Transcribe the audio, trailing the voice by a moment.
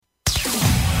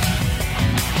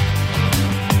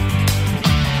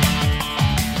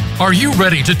Are you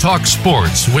ready to talk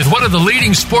sports with one of the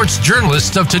leading sports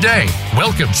journalists of today?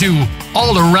 Welcome to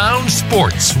All Around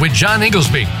Sports with John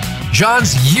Inglesby.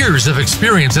 John's years of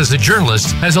experience as a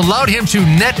journalist has allowed him to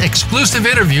net exclusive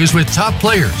interviews with top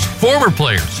players, former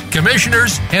players,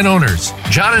 commissioners, and owners.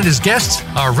 John and his guests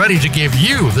are ready to give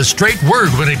you the straight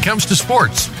word when it comes to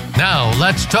sports. Now,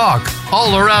 let's talk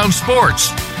All Around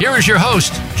Sports. Here is your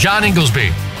host, John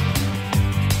Inglesby.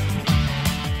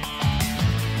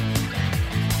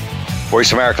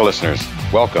 Voice America listeners,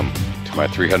 welcome to my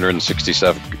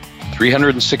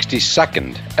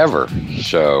 362nd ever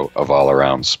show of All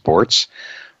Around Sports.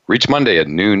 Each Monday at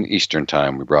noon Eastern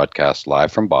Time, we broadcast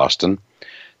live from Boston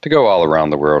to go all around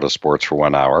the world of sports for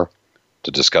 1 hour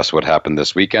to discuss what happened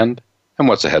this weekend and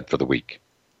what's ahead for the week.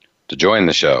 To join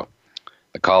the show,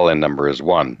 the call-in number is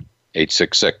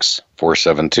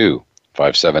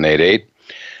 1-866-472-5788,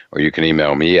 or you can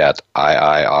email me at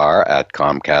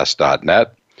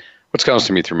iir@comcast.net. Which comes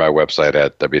to me through my website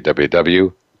at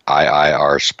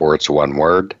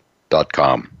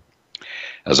www.iirsportsoneword.com.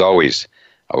 As always,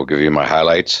 I will give you my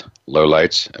highlights,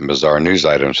 lowlights, and bizarre news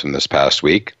items from this past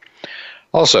week.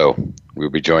 Also, we'll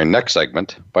be joined next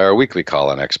segment by our weekly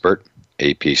call-in expert,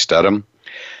 A.P. Stedham,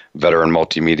 veteran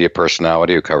multimedia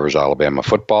personality who covers Alabama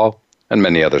football and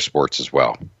many other sports as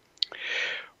well.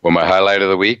 Well, my highlight of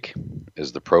the week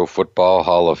is the Pro Football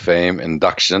Hall of Fame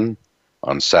induction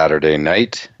on Saturday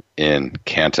night in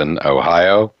Canton,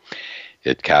 Ohio.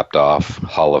 It capped off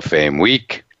Hall of Fame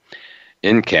week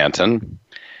in Canton.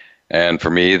 And for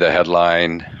me, the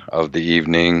headline of the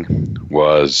evening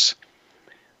was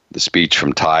the speech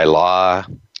from Ty Law.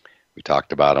 We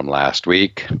talked about him last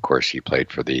week. Of course, he played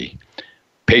for the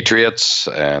Patriots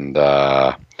and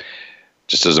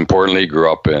just as importantly,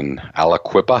 grew up in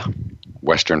Aliquippa,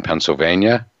 Western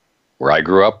Pennsylvania, where I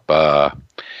grew up,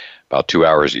 about 2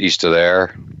 hours east of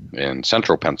there in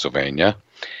central Pennsylvania.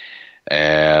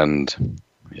 And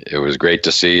it was great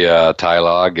to see Ty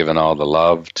Law giving all the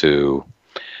love to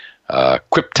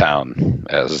Quiptown,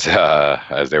 as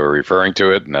they were referring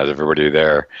to it, and as everybody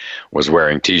there was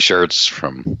wearing T-shirts.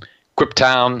 From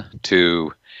Quiptown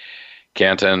to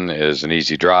Canton is an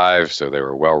easy drive, so they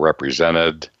were well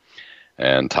represented.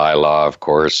 And Ty Law, of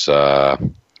course,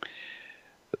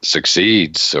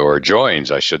 succeeds, or joins,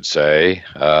 I should say,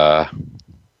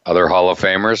 other Hall of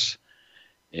Famers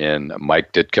in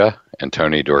Mike Ditka and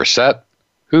Tony Dorsett,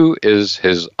 who is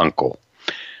his uncle.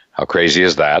 How crazy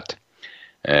is that?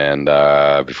 And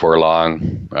before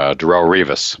long, Darrelle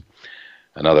Revis,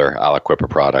 another Aliquippa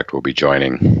product, will be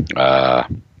joining the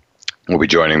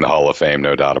Hall of Fame,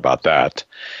 no doubt about that.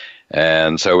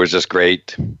 And so it was just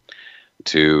great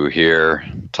to hear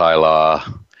Ty Law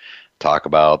talk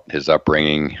about his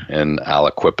upbringing in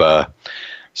Aliquippa,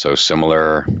 so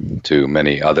similar to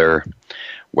many other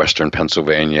Western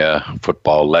Pennsylvania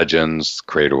football legends,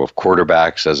 cradle of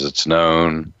quarterbacks as it's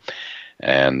known,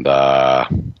 and to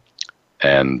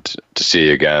see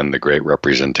again the great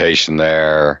representation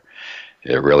there.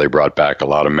 It really brought back a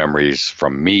lot of memories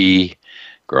from me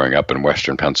growing up in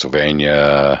Western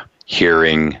Pennsylvania,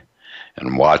 hearing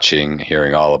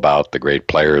all about the great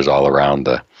players all around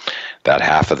that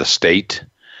half of the state.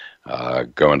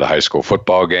 Going to high school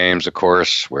football games, of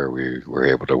course, where we were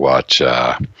able to watch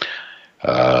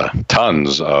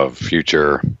tons of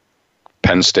future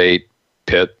Penn State,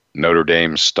 Pitt, Notre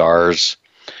Dame stars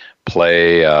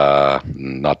play,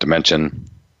 not to mention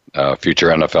future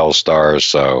NFL stars.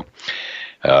 So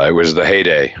it was the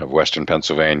heyday of Western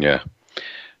Pennsylvania,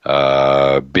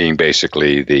 being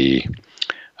basically the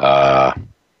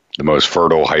most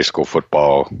fertile high school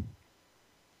football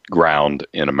ground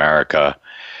in America.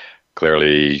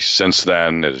 Clearly, since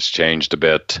then, it has changed a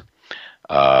bit.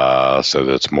 So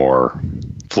that's more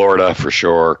Florida for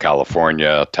sure,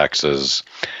 California, Texas.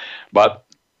 But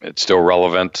it's still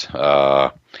relevant.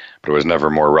 But it was never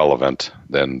more relevant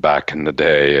than back in the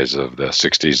day, as of the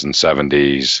 60s and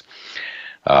 70s,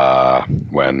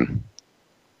 when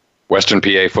Western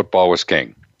PA football was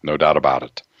king. No doubt about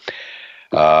it.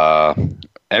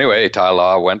 Anyway, Ty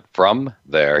Law went from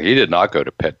there. He did not go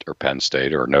to Pitt or Penn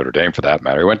State or Notre Dame for that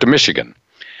matter. He went to Michigan,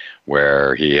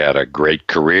 where he had a great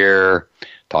career,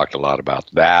 talked a lot about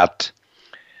that.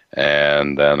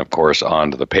 And then, of course,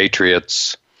 on to the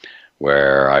Patriots,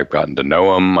 where I've gotten to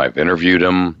know him. I've interviewed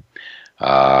him.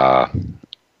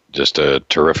 Just a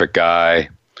terrific guy.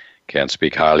 Can't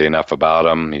speak highly enough about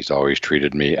him. He's always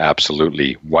treated me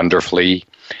absolutely wonderfully.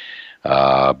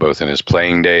 Both in his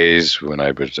playing days when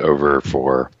I was over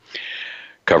for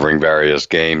covering various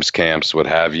games, camps, what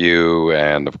have you,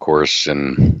 and of course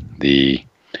in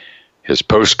his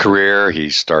post-career, he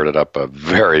started up a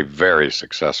very, very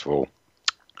successful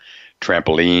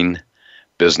trampoline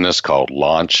business called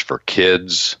Launch for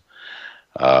Kids.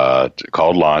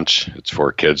 Called Launch. It's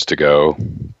for kids to go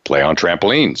play on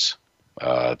trampolines.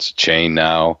 It's a chain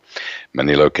now,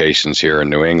 many locations here in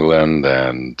New England,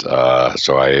 and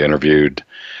so I interviewed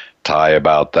Ty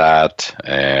about that,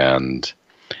 and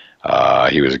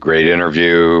he was a great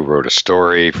interview, wrote a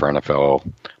story for NFL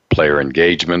Player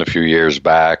Engagement a few years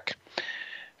back,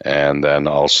 and then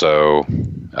also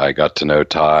I got to know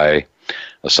Ty,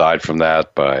 aside from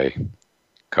that, by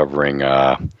covering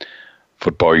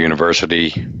Football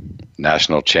University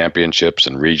national championships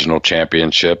and regional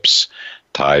championships.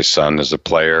 Ty's son is a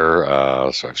player,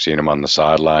 so I've seen him on the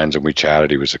sidelines, and we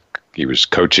chatted. He was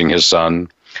coaching his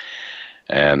son,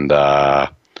 and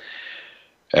that,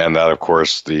 of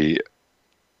course, the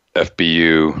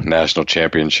FBU national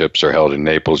championships are held in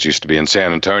Naples. Used to be in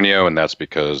San Antonio, and that's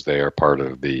because we're a part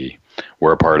of the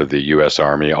U.S.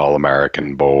 Army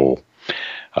All-American Bowl,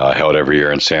 held every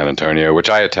year in San Antonio, which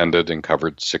I attended and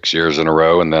covered 6 years in a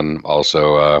row, and then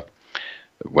also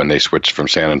when they switched from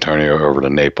San Antonio over to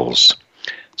Naples.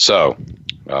 So,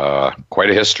 quite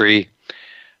a history,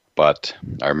 but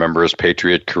I remember his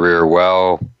Patriot career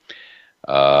well.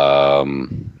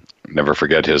 Never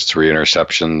forget his 3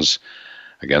 interceptions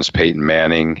against Peyton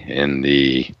Manning in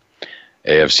the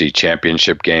AFC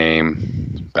Championship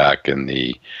game back in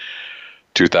the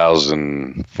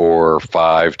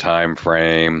 2004-05 time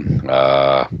frame.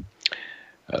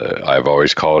 I've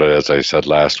always called it, as I said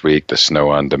last week, the snow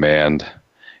on demand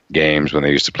games when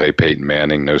they used to play Peyton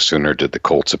Manning. No sooner did the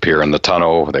Colts appear in the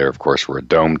tunnel. They, of course, were a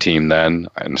dome team then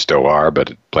and still are,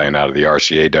 but playing out of the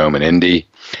RCA Dome in Indy.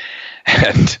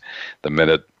 And the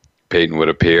minute Peyton would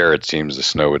appear, it seems the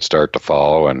snow would start to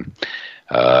fall and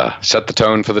set the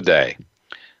tone for the day.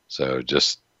 So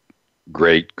just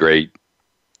great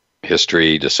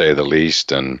history, to say the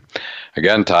least. And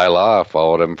again, Ty Law,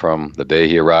 followed him from the day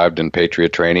he arrived in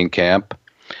Patriot training camp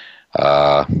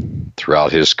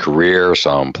throughout his career.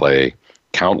 Saw him play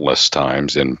countless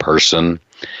times in person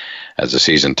as a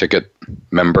season ticket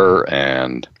member,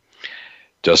 and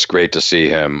just great to see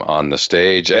him on the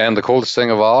stage. And the coolest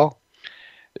thing of all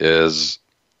is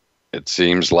it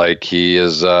seems like he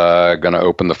is going to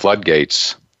open the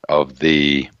floodgates of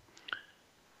the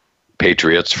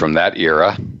Patriots from that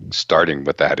era, starting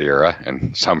with that era,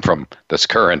 and some from this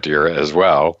current era as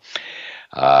well,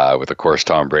 with, of course,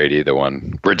 Tom Brady, the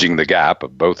one bridging the gap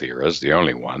of both eras, the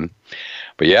only one.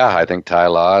 But yeah, I think Ty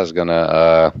Law is going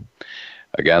to,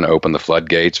 again, open the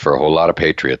floodgates for a whole lot of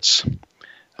Patriots,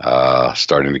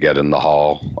 starting to get in the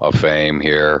Hall of Fame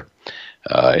here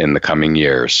in the coming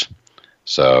years.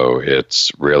 So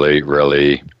it's really,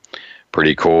 really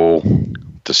pretty cool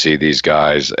to see these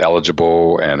guys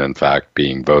eligible and, in fact,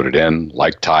 being voted in,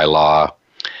 like Ty Law.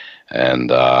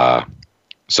 And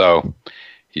so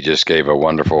he just gave a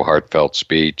wonderful, heartfelt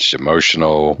speech,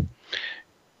 emotional,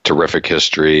 terrific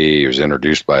history. He was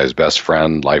introduced by his best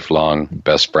friend, lifelong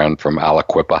best friend from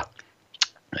Aliquippa.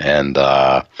 And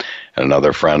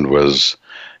another friend was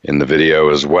in the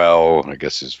video as well, I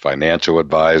guess his financial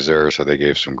advisor. So they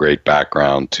gave some great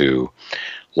background to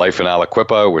life in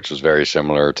Aliquippa, which was very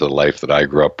similar to the life that I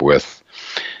grew up with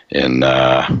in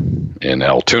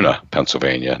Altoona,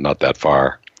 Pennsylvania, not that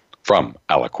far from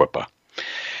Aliquippa.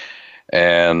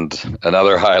 And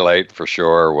another highlight for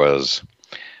sure was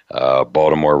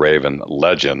Baltimore Raven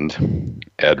legend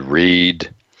Ed Reed.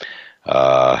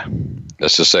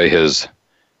 Let's just say his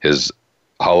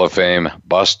Hall of Fame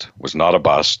bust was not a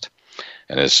bust,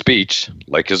 and his speech,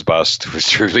 like his bust, was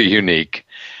truly unique.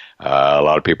 A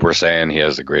lot of people were saying he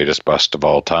has the greatest bust of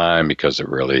all time because it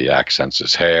really accents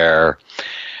his hair,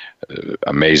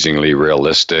 amazingly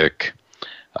realistic.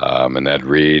 And Ed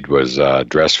Reed was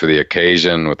dressed for the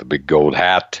occasion with a big gold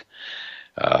hat,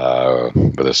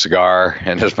 with a cigar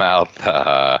in his mouth.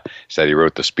 Said he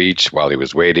wrote the speech while he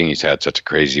was waiting. He's had such a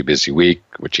crazy busy week,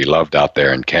 which he loved out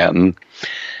there in Canton.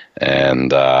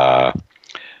 And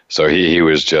so he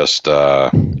was just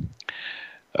kind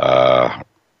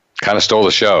of stole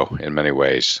the show in many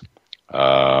ways,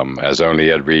 as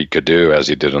only Ed Reed could do, as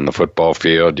he did on the football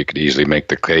field. You could easily make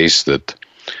the case that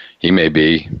he may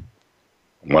be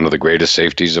one of the greatest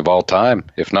safeties of all time,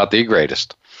 if not the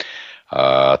greatest.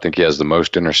 I think he has the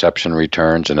most interception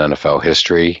returns in NFL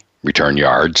history, return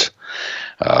yards.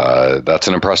 That's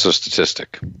an impressive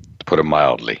statistic, to put it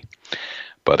mildly.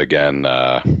 But again,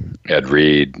 Ed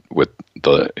Reed, with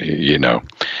the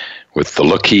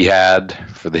look he had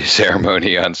for the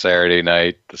ceremony on Saturday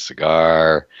night, the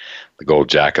cigar, the gold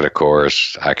jacket, of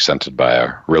course, accented by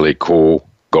a really cool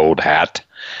gold hat.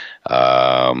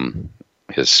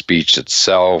 His speech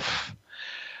itself,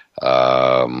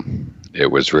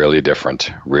 It was really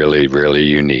different, really, really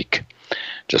unique,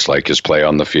 just like his play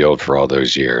on the field for all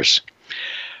those years.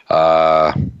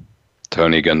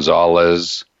 Tony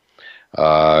Gonzalez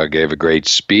gave a great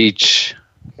speech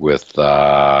with,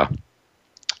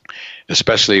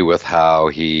 especially with how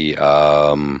he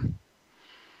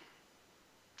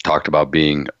talked about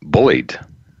being bullied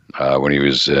when he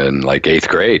was in like 8th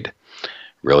grade.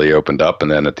 Really opened up, and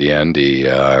then at the end he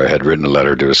had written a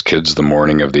letter to his kids the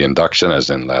morning of the induction, as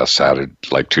in last Saturday,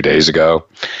 like 2 days ago,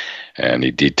 and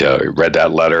he read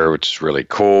that letter, which is really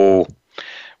cool,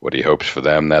 what he hopes for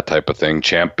them, that type of thing.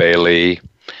 Champ Bailey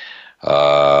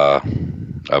of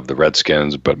the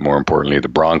Redskins, but more importantly the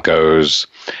Broncos,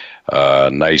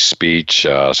 nice speech.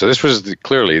 So this was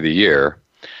clearly the year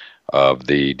of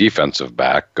the defensive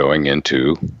back going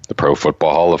into the Pro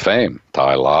Football Hall of Fame.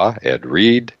 Ty Law, Ed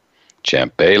Reed,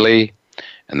 Champ Bailey,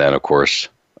 and then, of course,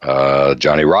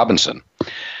 Johnny Robinson,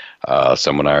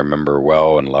 someone I remember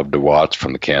well and loved to watch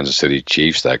from the Kansas City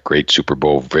Chiefs, that great Super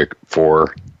Bowl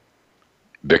 4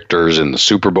 victors in the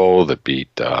Super Bowl that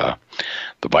beat the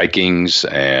Vikings,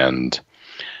 and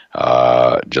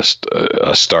just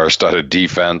a star-studded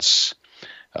defense,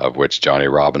 of which Johnny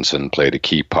Robinson played a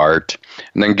key part.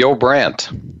 And then Gil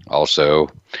Brandt also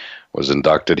was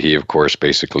inducted. He, of course,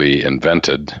 basically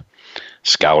invented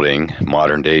scouting,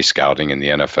 modern-day scouting in the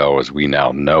NFL as we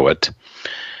now know it.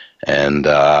 And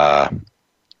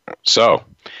so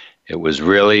it was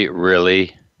really,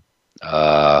 really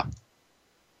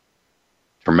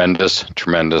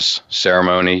tremendous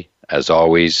ceremony, as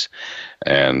always,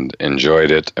 and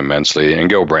enjoyed it immensely. And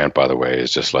Gil Brandt, by the way,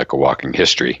 is just like a walking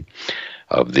history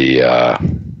of the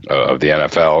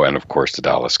NFL and, of course, the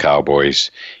Dallas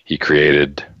Cowboys. He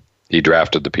drafted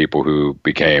the people who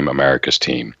became America's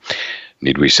team.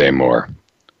 Need we say more?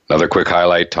 Another quick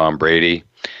highlight, Tom Brady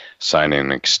signing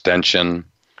an extension.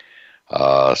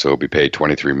 So he'll be paid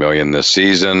 $23 million this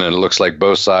season, and it looks like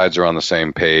both sides are on the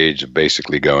same page,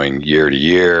 basically going year to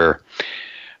year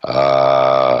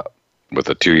with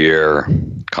a 2-year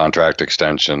contract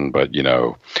extension, but,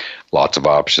 lots of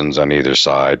options on either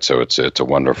side. So it's a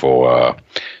wonderful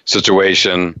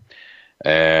situation,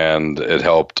 and it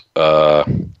helped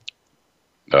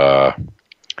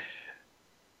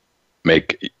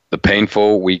make the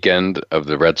painful weekend of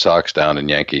the Red Sox down in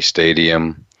Yankee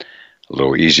Stadium a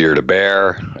little easier to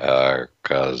bear,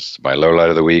 because my lowlight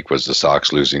of the week was the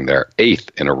Sox losing their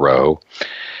 8th in a row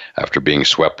after being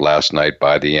swept last night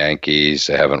by the Yankees.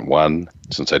 They haven't won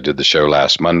since I did the show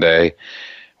last Monday,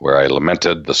 where I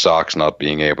lamented the Sox not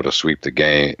being able to sweep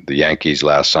the Yankees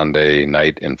last Sunday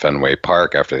night in Fenway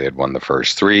Park after they had won the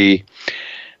first 3.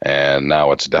 And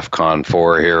now it's DEFCON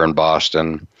 4 here in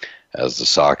Boston, as the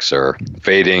Sox are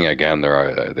fading. Again,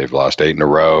 they've lost 8 in a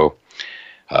row.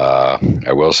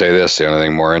 I will say this, the only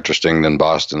thing more interesting than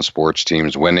Boston sports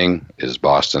teams winning is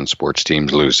Boston sports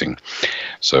teams losing.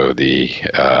 So the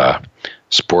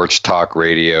sports talk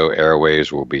radio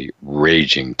airwaves will be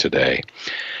raging today.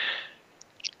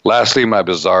 Lastly, my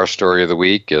bizarre story of the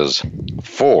week is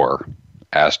 4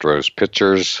 Astros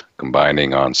pitchers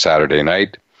combining on Saturday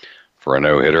night for a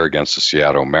no-hitter against the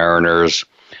Seattle Mariners,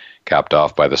 capped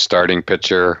off by the starting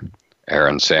pitcher,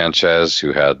 Aaron Sanchez,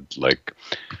 who had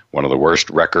one of the worst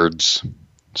records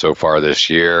so far this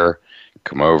year,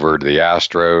 come over to the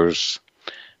Astros,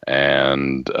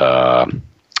 and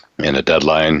in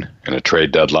a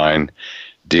trade deadline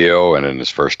deal, and in his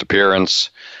first appearance,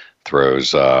 throws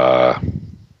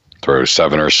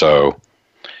 7 or so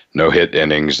no-hit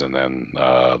innings, and then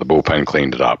the bullpen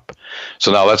cleaned it up.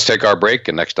 So now let's take our break,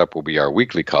 and next up will be our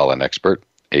weekly call-in expert,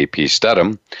 A.P.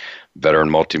 Stedham, veteran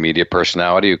multimedia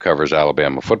personality who covers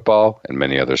Alabama football and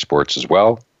many other sports as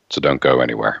well. So don't go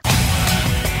anywhere.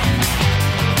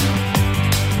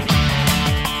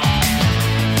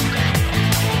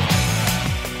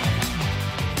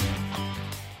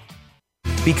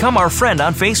 Become our friend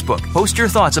on Facebook. Post your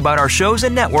thoughts about our shows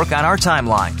and network on our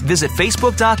timeline. Visit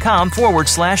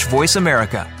Facebook.com/Voice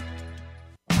America.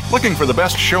 Looking for the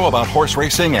best show about horse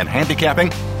racing and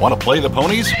handicapping? Want to play the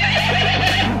ponies?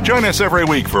 Join us every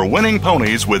week for Winning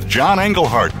Ponies with John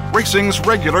Englehart, racing's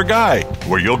regular guy,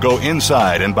 where you'll go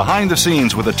inside and behind the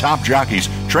scenes with the top jockeys,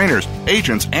 trainers,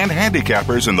 agents, and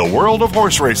handicappers in the world of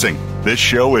horse racing. This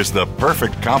show is the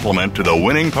perfect complement to the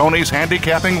Winning Ponies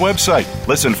handicapping website.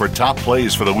 Listen for top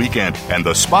plays for the weekend and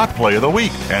the spot play of the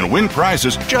week, and win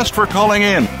prizes just for calling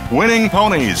in. Winning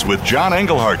Ponies with John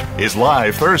Englehart is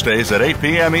live Thursdays at 8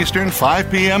 p.m. Eastern, 5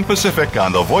 p.m. Pacific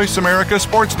on the Voice America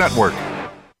Sports Network.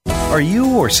 Are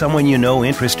you or someone you know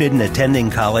interested in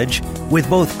attending college? With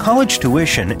both college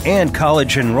tuition and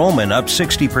college enrollment up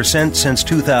 60% since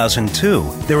 2002,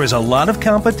 there is a lot of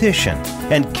competition,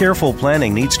 and careful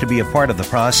planning needs to be a part of the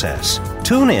process.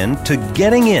 Tune in to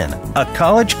Getting In, a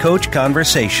college coach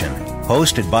conversation,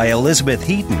 hosted by Elizabeth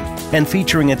Heaton and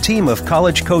featuring a team of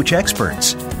college coach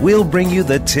experts. We'll bring you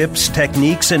the tips,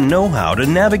 techniques, and know-how to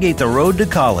navigate the road to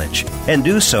college and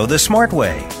do so the smart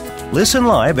way. Listen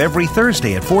live every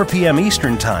Thursday at 4 p.m.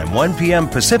 Eastern Time, 1 p.m.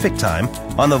 Pacific Time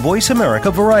on the Voice America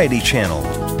Variety Channel.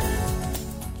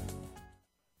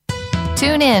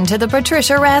 Tune in to The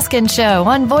Patricia Raskin Show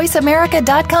on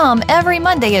VoiceAmerica.com every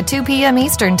Monday at 2 p.m.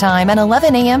 Eastern Time and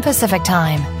 11 a.m. Pacific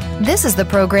Time. This is the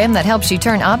program that helps you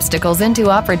turn obstacles into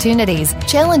opportunities,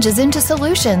 challenges into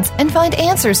solutions, and find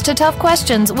answers to tough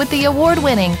questions with the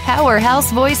award-winning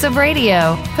powerhouse voice of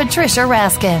radio, Patricia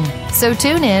Raskin. So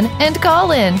tune in and call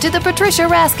in to The Patricia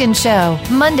Raskin Show,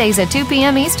 Mondays at 2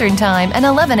 p.m. Eastern Time and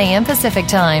 11 a.m. Pacific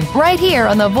Time, right here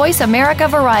on the Voice America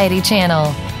Variety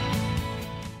Channel.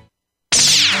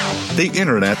 The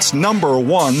Internet's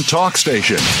 #1 talk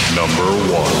station.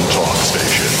 #1 talk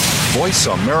station.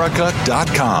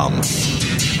 VoiceAmerica.com.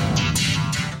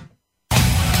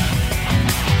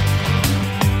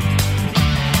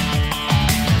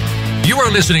 You are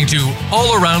listening to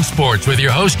All Around Sports with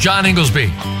your host, John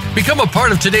Inglesby. Become a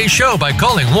part of today's show by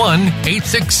calling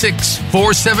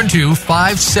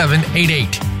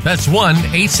 1-866-472-5788. That's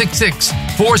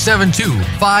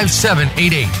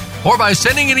 1-866-472-5788. Or by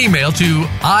sending an email to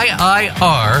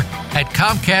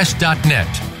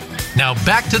iir@comcast.net. Now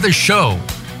back to the show.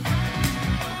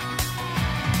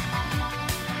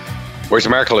 Voice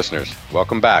America listeners,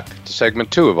 welcome back to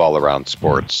segment 2 of All Around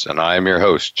Sports, and I am your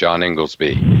host, John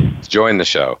Inglesby. To join the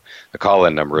show, the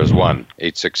call-in number is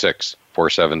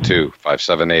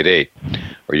 1-866-472-5788,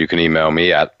 or you can email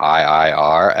me at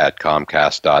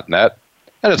iir@comcast.net.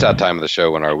 And it's that time of the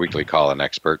show when our weekly call-in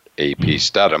expert, AP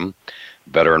Studham,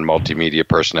 veteran multimedia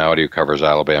personality who covers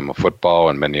Alabama football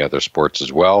and many other sports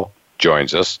as well,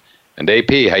 joins us. And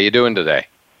AP, how you doing today?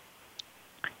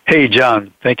 Hey,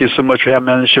 John. Thank you so much for having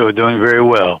me on the show. Doing very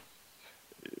well.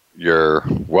 You're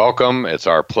welcome. It's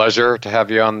our pleasure to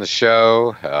have you on the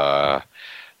show.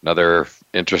 Another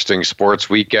interesting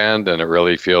sports weekend, and it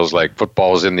really feels like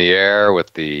football's in the air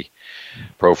with the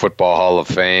Pro Football Hall of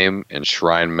Fame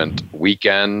enshrinement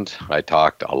weekend. I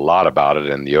talked a lot about it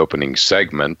in the opening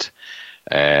segment,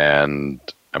 and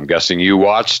I'm guessing you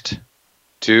watched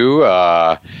too.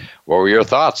 What were your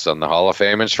thoughts on the Hall of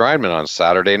Fame enshrinement on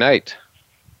Saturday night?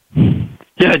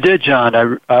 Yeah, I did, John.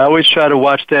 I always try to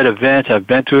watch that event. I've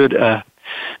been to it a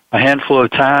handful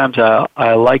of times.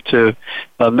 I like to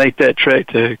make that trek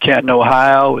to Canton,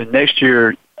 Ohio, and next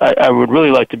year I would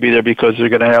really like to be there because they're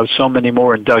going to have so many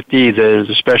more inductees. There's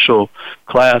a special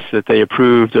class that they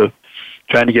approved of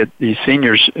trying to get these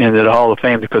seniors into the Hall of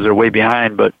Fame because they're way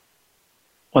behind. But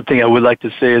one thing I would like to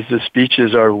say is the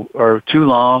speeches are too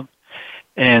long,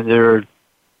 and they're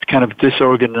kind of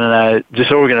disorganized,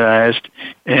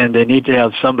 and they need to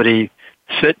have somebody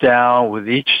sit down with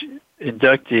each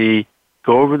inductee,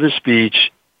 go over the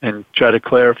speech, and try to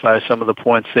clarify some of the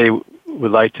points they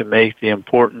would like to make, the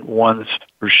important ones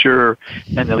for sure,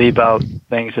 and to leave out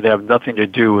things that have nothing to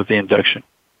do with the induction.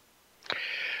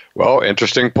 Well,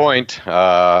 interesting point.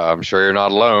 I'm sure you're not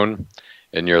alone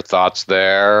in your thoughts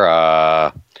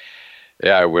there.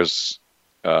 It was,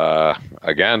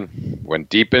 again, went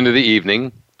deep into the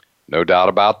evening. No doubt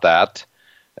about that.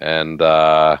 And,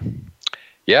 I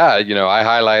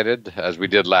highlighted, as we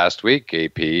did last week,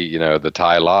 AP, the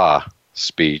Ty Law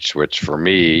speech, which for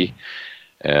me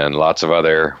and lots of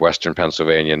other Western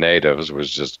Pennsylvania natives was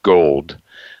just gold.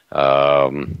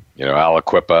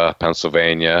 Aliquippa,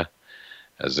 Pennsylvania,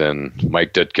 as in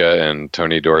Mike Ditka and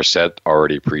Tony Dorsett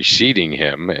already preceding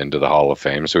him into the Hall of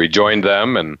Fame. So he joined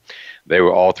them, and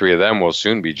all three of them will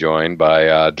soon be joined by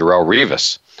Darrelle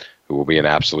Revis, who will be an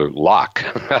absolute lock.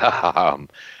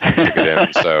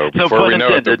 So no before we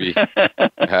know it, there'll be...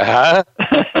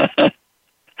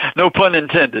 No pun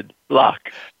intended.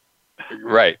 Lock.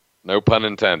 Right. No pun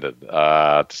intended,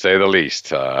 to say the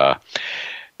least.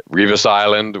 Revis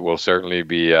Island will certainly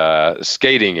be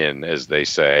skating in, as they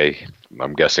say.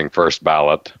 I'm guessing first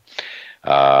ballot.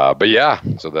 So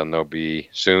then there'll be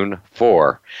soon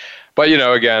 4. But,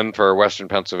 again, for Western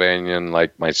Pennsylvanian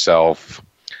like myself,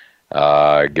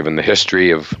 given the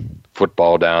history of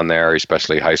football down there,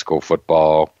 especially high school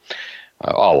football,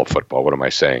 all of football, what am I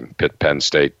saying? Pitt, Penn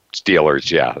State,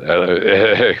 Steelers,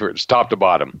 it's top to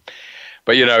bottom.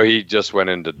 But, he just went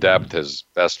into depth. His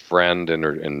best friend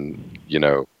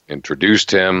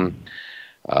introduced him,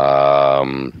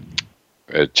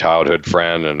 a childhood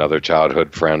friend, another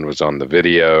childhood friend was on the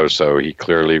video, so he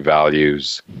clearly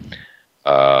values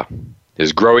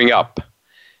his growing up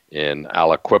in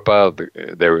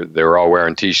Aliquippa. They were all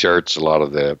wearing T-shirts. A lot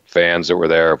of the fans that were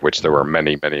there, of which there were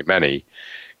many, many, many,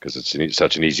 because it's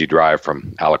such an easy drive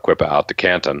from Aliquippa out to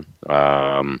Canton,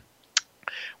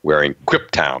 wearing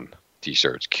Quiptown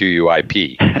T-shirts,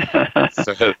 QUIP.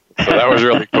 so that was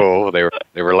really cool. They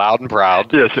were loud and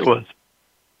proud. Yes, it was.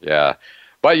 Yeah.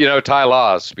 But, Ty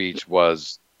Law's speech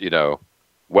was,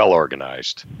 well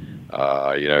organized.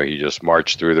 He just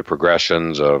marched through the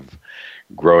progressions of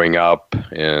growing up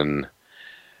in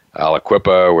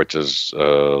Aliquippa, which is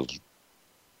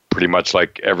pretty much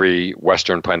like every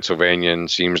Western Pennsylvanian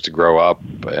seems to grow up,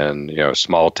 and, a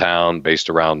small town based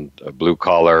around a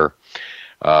blue-collar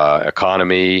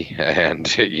economy, and,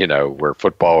 where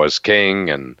football is king,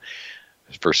 and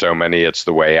for so many, it's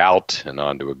the way out and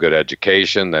on to a good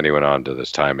education. Then he went on to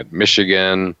this time at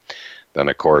Michigan. Then,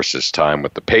 of course, his time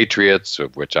with the Patriots,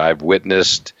 of which I've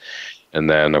witnessed. And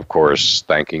then, of course,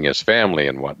 thanking his family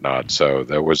and whatnot. So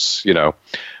there was,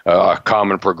 a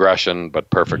common progression, but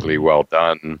perfectly well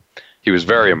done. He was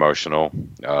very emotional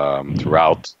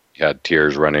throughout. He had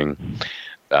tears running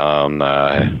down,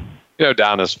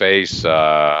 down his face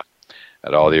at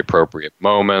all the appropriate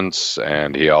moments.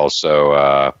 And he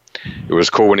also... it was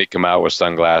cool when he came out with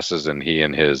sunglasses, and he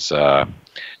and his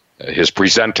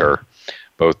presenter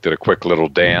both did a quick little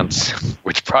dance,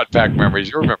 which brought back memories.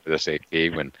 You remember this,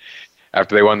 AP, when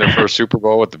after they won their first Super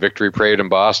Bowl with the victory parade in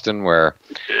Boston, where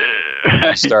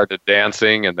he started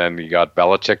dancing, and then he got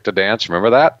Belichick to dance.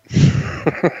 Remember that?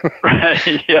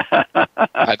 Right, yeah.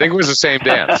 I think it was the same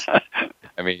dance.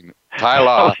 I mean, Ty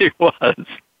Law. It was.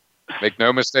 Make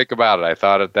no mistake about it. I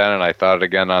thought it then, and I thought it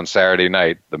again on Saturday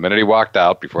night. The minute he walked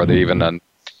out, before they even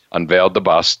unveiled the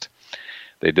bust,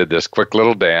 they did this quick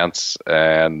little dance,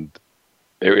 and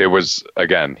it was,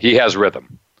 again, he has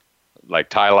rhythm. Like,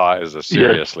 Ty Law is a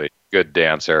seriously good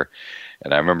dancer,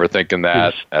 and I remember thinking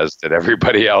that, as did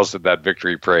everybody else at that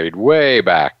victory parade way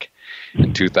back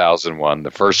in 2001,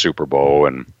 the first Super Bowl,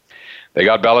 and they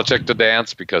got Belichick to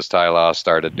dance because Ty Law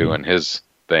started doing his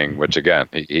thing, which, again,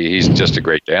 he's just a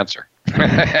great dancer.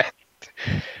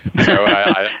 So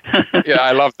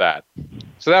I love that.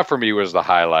 So that for me was the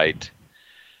highlight.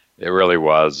 It really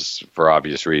was, for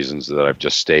obvious reasons that I've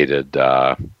just stated.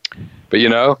 But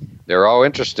they're all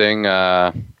interesting.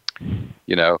 Ed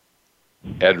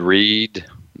Reed.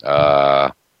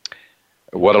 What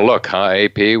a look, huh?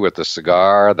 AP with the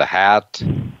cigar, the hat,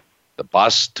 the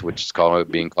bust, which is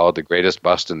being called the greatest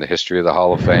bust in the history of the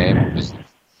Hall of Fame.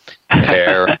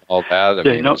 Hair, all that. I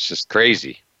mean, it's just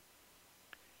crazy.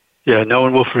 Yeah, no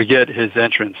one will forget his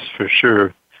entrance for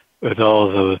sure, with all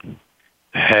the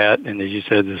hat and, as you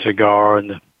said, the cigar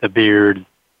and the beard.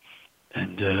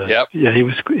 And yeah,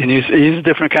 he's a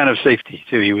different kind of safety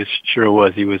too. He was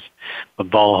a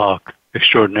ball hawk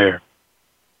extraordinaire.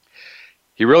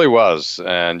 He really was,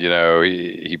 and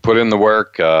he put in the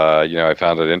work. I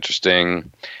found it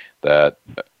interesting that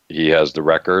he has the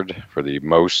record for the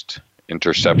most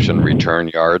interception return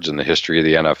yards in the history of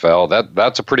the NFL.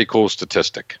 That's a pretty cool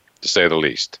statistic, to say the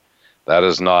least. That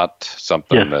is not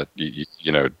something that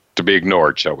to be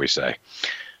ignored, shall we say.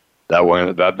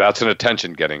 That's an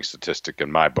attention-getting statistic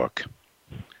in my book.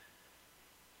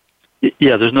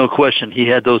 Yeah, there's no question. He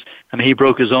had those. I mean, he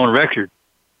broke his own record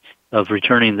of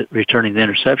returning the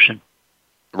interception.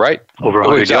 Right. Over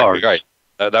 100 yards. Right.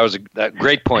 That was a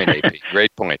great point, AP.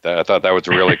 Great point. I thought that was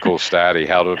a really cool stat. He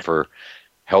held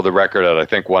the record at, I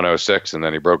think, 106, and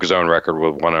then he broke his own record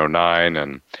with 109.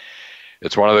 And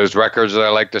it's one of those records that I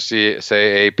like to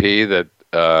say, AP, that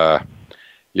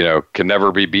can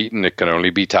never be beaten. It can only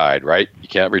be tied, right? You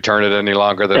can't return it any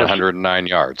longer than 109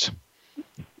 yards.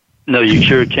 No, you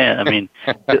sure can't. I mean,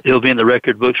 he'll be in the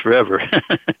record books forever.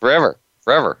 Forever.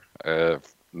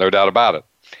 No doubt about it.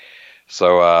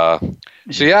 So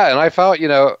yeah, and I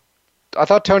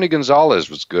thought Tony Gonzalez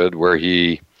was good, where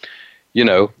he,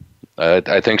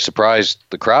 I think surprised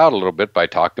the crowd a little bit by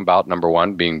talking about, number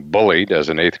one, being bullied as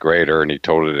an 8th grader, and he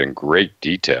told it in great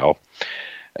detail.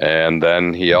 And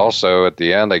then he also, at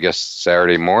the end, I guess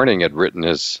Saturday morning, had written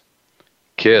his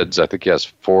kids, I think he has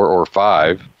 4 or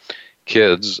 5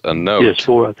 kids, a note. Yes,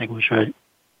 4, I think was right.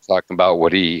 Talking about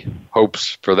what he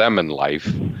hopes for them in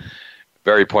life.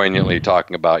 Very poignantly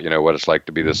talking about, what it's like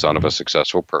to be the son of a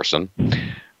successful person,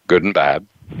 good and bad.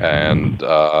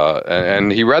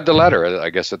 And he read the letter, I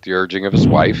guess, at the urging of his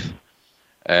wife.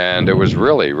 And it was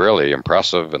really, really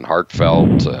impressive and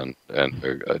heartfelt, and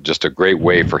just a great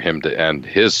way for him to end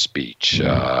his speech.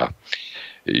 It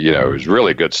was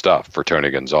really good stuff for Tony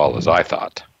Gonzalez, I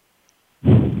thought.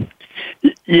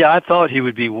 Yeah, I thought he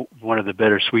would be one of the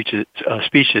better speeches,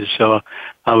 so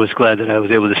I was glad that I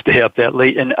was able to stay up that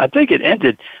late. And I think it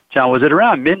ended, John, was it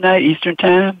around midnight Eastern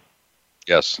time?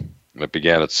 Yes, it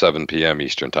began at 7 p.m.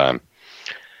 Eastern time.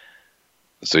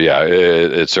 So yeah,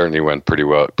 it certainly went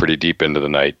pretty deep into the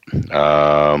night.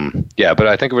 But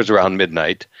I think it was around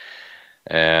midnight.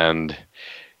 And,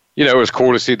 it was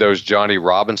cool to see those Johnny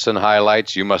Robinson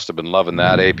highlights. You must have been loving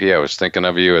that, AP. I was thinking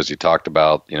of you as you talked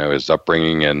about, his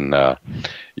upbringing and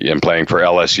playing for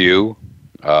LSU.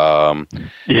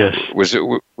 Yes.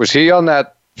 Was he on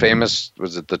that famous,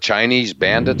 was it the Chinese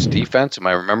Bandits defense? Am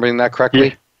I remembering that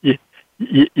correctly? Yeah.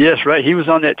 Yes, right. He was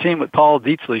on that team with Paul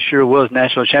Dietzle. Sure was,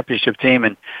 national championship team.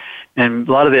 And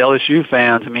a lot of the LSU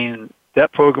fans,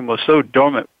 that program was so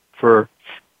dormant for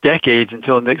decades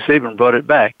until Nick Saban brought it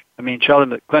back. Charlie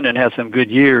McClendon had some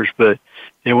good years, but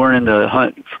they weren't in the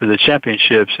hunt for the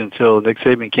championships until Nick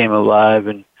Saban came alive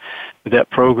and with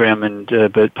that program.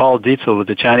 But Paul Dietzle with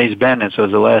the Chinese Bandits was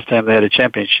the last time they had a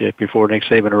championship before Nick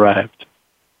Saban arrived.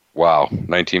 Wow,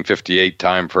 1958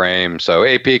 time frame. So,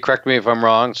 AP, correct me if I'm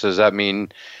wrong. So does that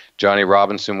mean Johnny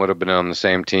Robinson would have been on the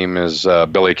same team as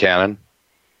Billy Cannon?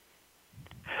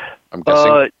 I'm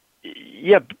guessing.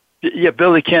 Yeah,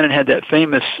 Billy Cannon had that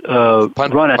famous run.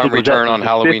 I think return on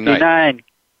Halloween 59. night.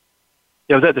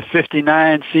 Yeah, was that the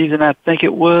 59 season? I think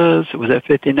it was. Was that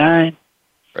 59? Right.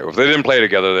 Well, if they didn't play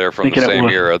together there from the same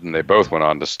era, then they both went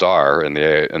on to star in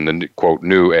the quote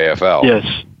new AFL.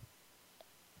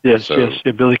 Yes.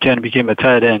 Yeah, Billy Cannon became a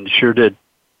tight end. Sure did.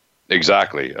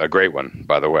 Exactly, a great one,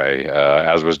 by the way,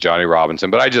 as was Johnny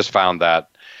Robinson. But I just found that,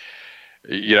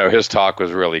 his talk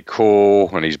was really cool,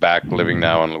 and he's back living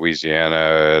now in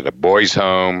Louisiana at a boys'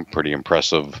 home. Pretty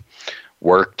impressive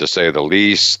work, to say the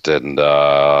least. And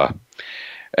I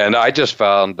just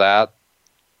found that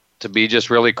to be just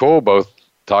really cool, both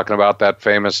talking about that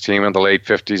famous team in the late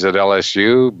 50s at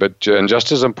LSU, and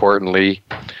just as importantly,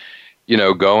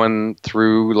 going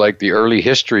through like the early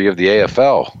history of the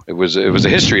AFL. It was a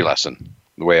history lesson,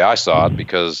 the way I saw it,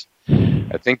 because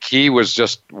I think he was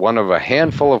just one of a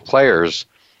handful of players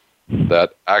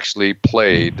that actually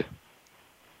played,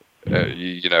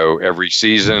 every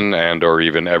season or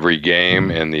even every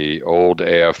game in the old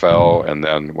AFL, and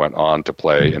then went on to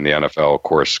play in the NFL, of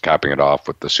course, capping it off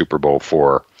with the Super Bowl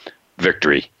IV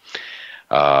victory,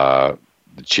 the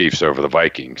Chiefs over the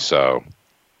Vikings. So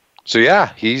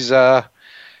yeah, he's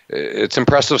it's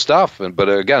impressive stuff. But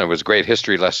again, it was a great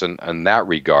history lesson in that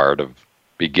regard, of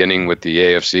beginning with the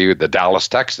AFC, the Dallas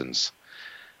Texans,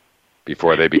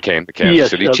 before they became the Kansas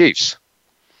City Chiefs.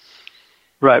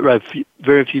 Right.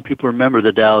 Very few people remember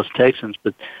the Dallas Texans,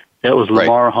 but that was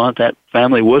Lamar Hunt. That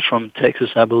family was from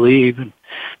Texas, I believe.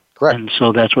 Correct. And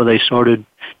so that's where they started.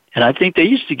 And I think they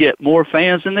used to get more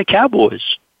fans than the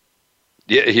Cowboys.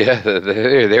 Yeah,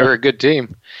 they were a good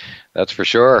team. That's for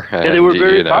sure. Yeah, they were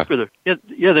very popular. Yeah,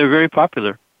 they were very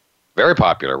popular. Very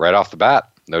popular right off the bat,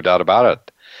 no doubt about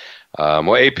it.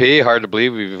 Well, AP, hard to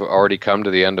believe we've already come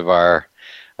to the end of our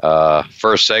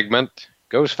first segment.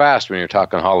 Goes fast when you're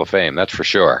talking Hall of Fame, that's for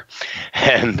sure.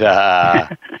 And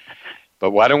but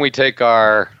why don't we take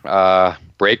our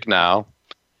break now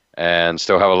and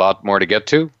still have a lot more to get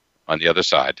to on the other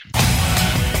side.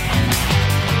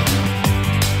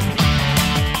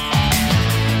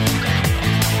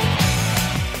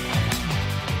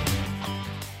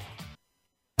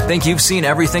 Think you've seen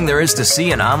everything there is to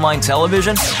see in online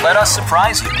television? Let us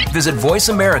surprise you. Visit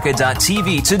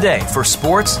voiceamerica.tv today for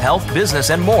sports, health, business,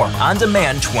 and more on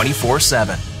demand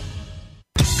 24/7.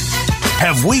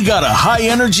 Have we got a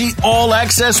high-energy,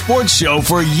 all-access sports show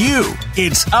for you?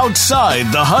 It's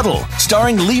Outside the Huddle,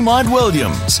 starring Lemont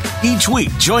Williams. Each week,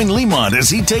 join Lemont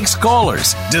as he takes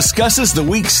callers, discusses the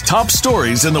week's top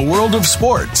stories in the world of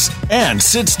sports, and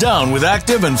sits down with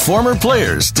active and former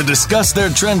players to discuss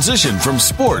their transition from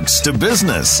sports to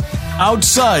business.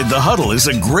 Outside the Huddle is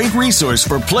a great resource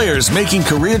for players making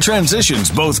career transitions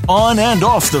both on and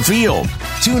off the field.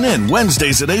 Tune in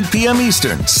Wednesdays at 8 p.m.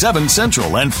 Eastern, 7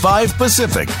 Central, and 5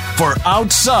 Pacific for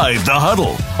Outside the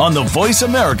Huddle on the Voice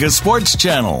America Sports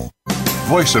Channel.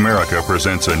 Voice America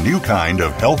presents a new kind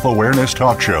of health awareness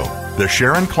talk show, the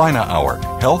Sharon Kleine Hour,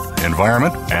 Health,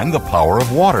 Environment, and the Power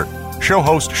of Water. Show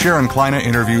host Sharon Kleine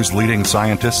interviews leading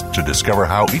scientists to discover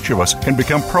how each of us can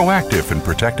become proactive in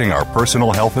protecting our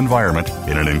personal health environment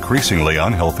in an increasingly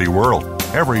unhealthy world.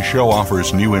 Every show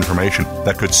offers new information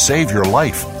that could save your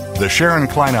life. The Sharon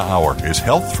Kleine Hour is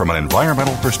health from an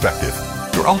environmental perspective,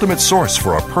 your ultimate source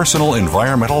for a personal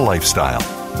environmental lifestyle.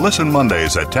 Listen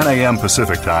Mondays at 10 a.m.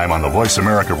 Pacific Time on the Voice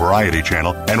America Variety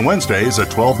Channel and Wednesdays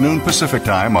at 12 noon Pacific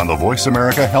Time on the Voice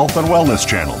America Health and Wellness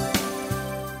Channel.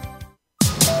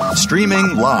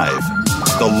 Streaming live,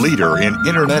 the leader in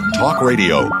Internet talk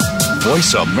radio.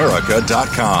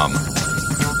 VoiceAmerica.com.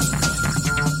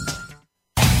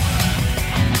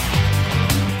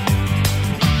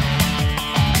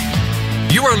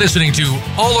 You are listening to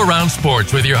All Around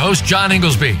Sports with your host, John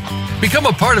Inglesby. Become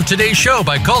a part of today's show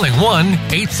by calling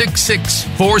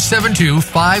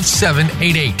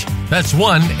 1-866-472-5788. That's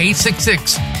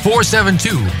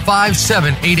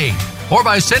 1-866-472-5788. Or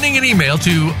by sending an email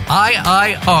to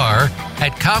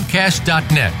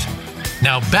iir@comcast.net.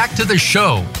 Now back to the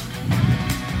show.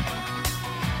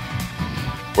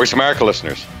 Voice America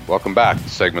listeners, welcome back to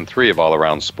segment 3 of All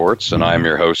Around Sports, and I'm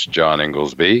your host, John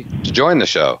Inglesby. To join the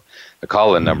show, the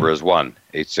call-in number is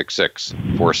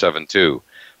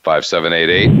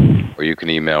 1-866-472-5788, or you can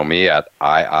email me at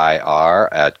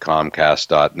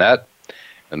iir@comcast.net.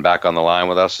 And back on the line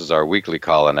with us is our weekly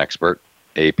call-in expert,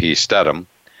 AP Stedham,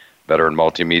 veteran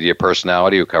multimedia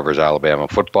personality who covers Alabama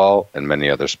football and many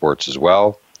other sports as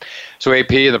well. So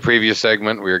AP, in the previous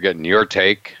segment, we were getting your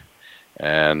take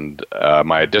and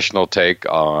my additional take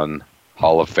on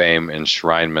Hall of Fame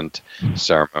enshrinement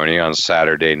ceremony on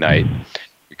Saturday night.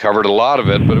 We covered a lot of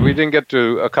it, but we didn't get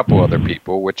to a couple other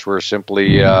people, which were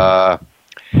simply Champ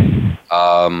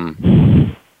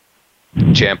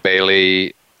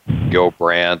Bailey, Gil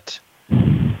Brandt,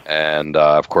 and,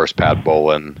 of course, Pat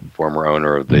Bowlen, former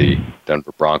owner of the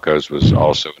Denver Broncos, was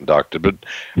also inducted. But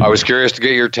I was curious to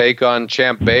get your take on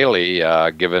Champ Bailey,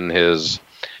 given his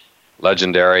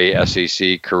legendary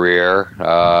SEC career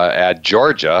at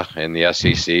Georgia in the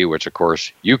SEC, which, of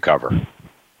course, you cover.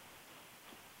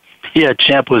 Yeah,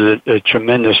 Champ was a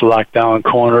tremendous lockdown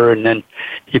corner, and then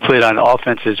he played on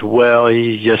offense as well.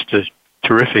 He's just a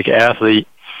terrific athlete.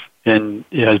 And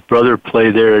his brother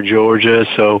played there at Georgia,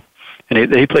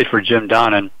 and he played for Jim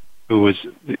Donnan, who was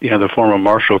the former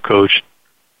Marshall coach.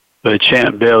 But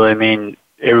Champ Bailey, I mean,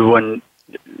 everyone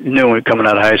knew when coming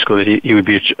out of high school that he would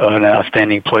be an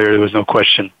outstanding player. There was no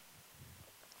question.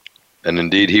 And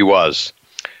indeed, he was.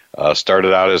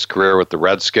 Started out his career with the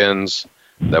Redskins,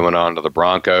 then went on to the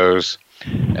Broncos.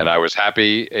 And I was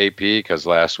happy, AP, because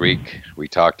last week we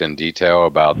talked in detail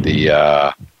about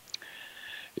the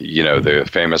the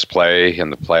famous play in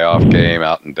the playoff game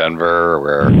out in Denver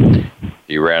where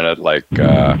he ran it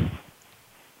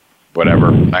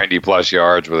 90-plus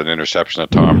yards with an interception of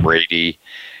Tom Brady,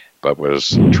 but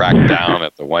was tracked down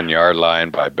at the 1-yard line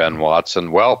by Ben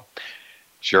Watson. Well,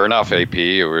 sure enough, AP,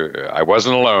 I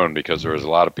wasn't alone because there was a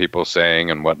lot of people saying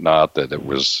and whatnot that it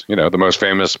was, the most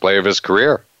famous play of his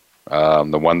career,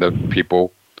 the one that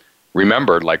people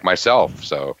remembered, like myself.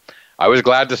 So I was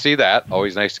glad to see that.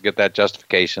 Always nice to get that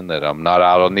justification that I'm not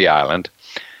out on the island.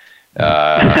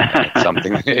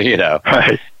 Something,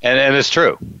 Right. And it's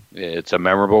true. It's a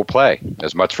memorable play,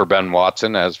 as much for Ben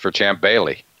Watson as for Champ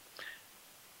Bailey.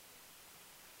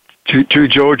 Two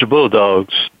Georgia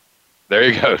Bulldogs. There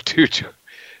you go.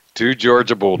 Two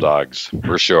Georgia Bulldogs,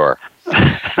 for sure.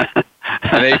 And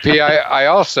AP, I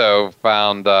also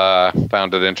found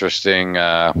it interesting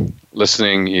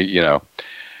listening,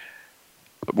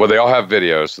 well, they all have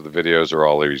videos, so the videos are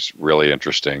always really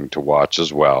interesting to watch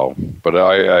as well.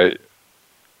 But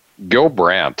Gil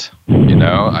Brandt, you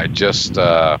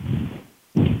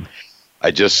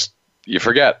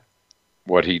forget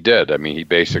what he did. I mean, he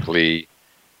basically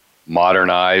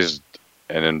modernized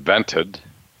and invented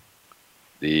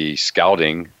the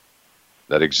scouting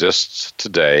that exists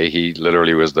today. He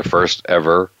literally was the first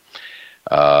ever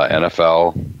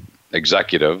NFL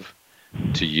executive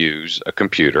to use a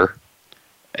computer.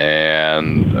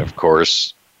 And, of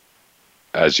course,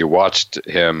 as you watched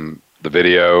the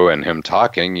video and him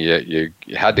talking, you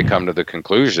had to come to the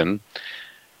conclusion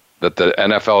that the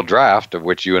NFL draft, of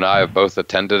which you and I have both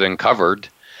attended and covered,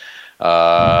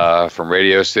 from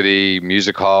Radio City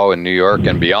Music Hall in New York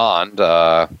and beyond,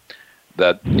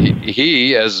 that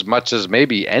he, as much as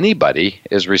maybe anybody,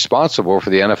 is responsible for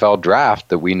the NFL draft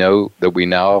that we now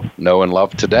know and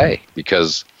love today,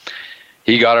 because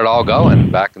he got it all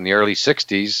going back in the early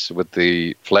 60s with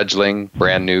the fledgling,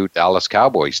 brand new Dallas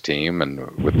Cowboys team, and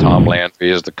with Tom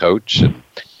Landry as the coach, and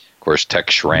of course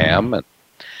Tex Schramm,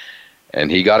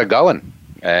 and he got it going.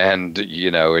 And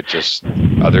it just,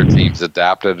 other teams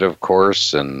adapted, of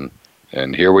course, and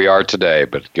here we are today.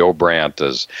 But Gil Brandt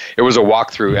it was a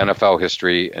walk through NFL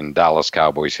history and Dallas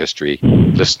Cowboys history,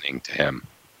 listening to him.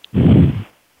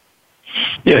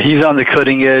 Yeah, he's on the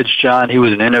cutting edge, John. He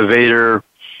was an innovator.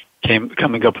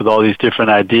 Coming up with all these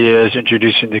different ideas,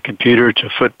 introducing the computer to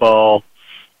football.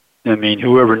 I mean,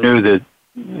 whoever knew that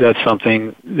that's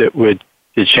something that would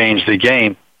change the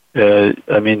game.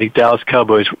 The Dallas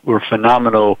Cowboys were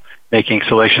phenomenal making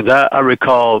selections. I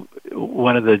recall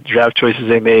one of the draft choices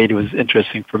they made was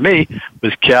interesting for me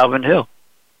was Calvin Hill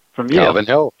from Yale. Calvin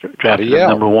Hill, drafted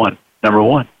number one.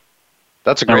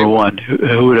 That's a great number one.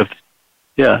 Who would have?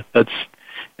 Yeah, that's.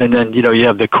 And then you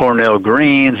have the Cornell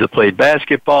Greens that played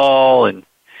basketball, and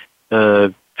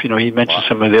he mentioned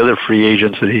some of the other free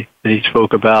agents that he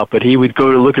spoke about. But he would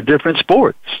go to look at different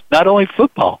sports, not only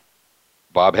football.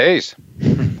 Bob Hayes,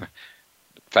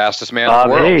 fastest man Bob in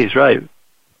the world. Hayes, right?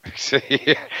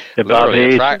 Bob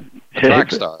Hayes,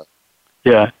 track star.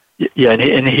 Yeah,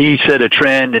 and he set a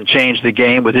trend and changed the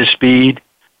game with his speed.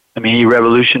 I mean, he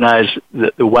revolutionized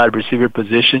the wide receiver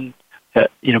position.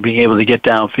 Being able to get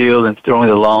downfield and throwing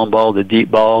the long ball, the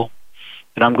deep ball.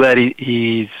 And I'm glad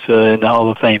he's in the Hall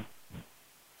of Fame.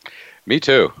 Me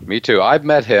too. I've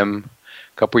met him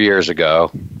a couple years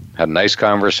ago, had a nice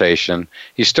conversation.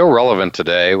 He's still relevant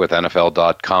today with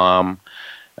NFL.com.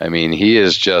 I mean, he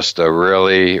is just a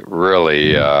really,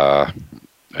 really a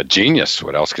genius.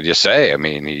 What else could you say? I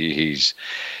mean, he's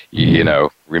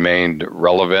remained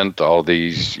relevant all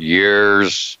these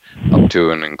years, up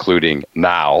to and including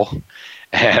now,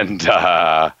 and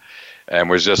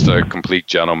was just a complete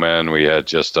gentleman. We had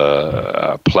just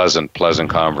a pleasant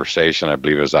conversation. I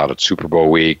believe it was out at Super Bowl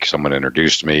week. Someone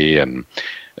introduced me, and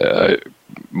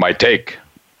my take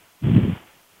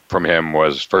from him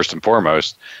was, first and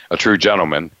foremost, a true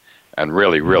gentleman and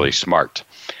really, really smart.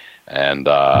 And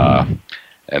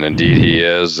indeed he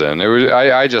is. And it was.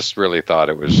 I just really thought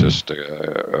it was just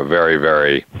a very,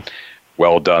 very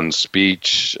well done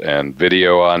speech and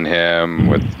video on him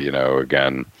with,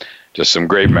 again, just some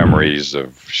great memories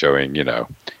of showing,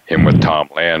 him with Tom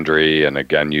Landry. And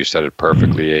again, you said it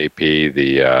perfectly, AP,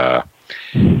 the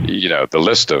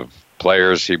list of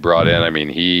players he brought in. I mean,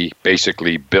 he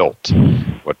basically built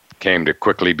what came to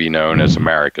quickly be known as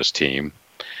America's team.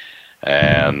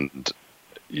 And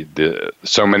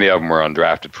so many of them were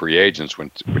undrafted free agents,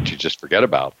 which you just forget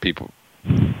about. People,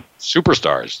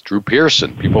 superstars, Drew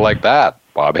Pearson, people like that,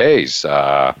 Bob Hayes.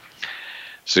 A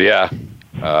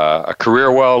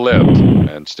career well lived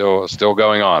and still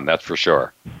going on. That's for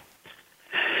sure.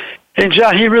 And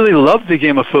John, he really loved the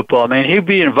game of football. Man, he'd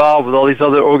be involved with all these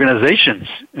other organizations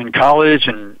in college,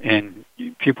 and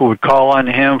people would call on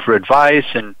him for advice.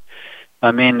 And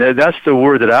I mean, that's the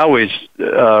word that I always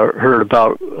heard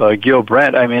about Gil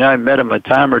Brandt. I mean, I met him a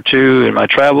time or two in my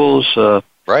travels,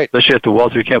 right, especially at the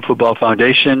Walter Camp Football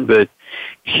Foundation. But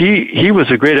he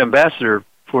was a great ambassador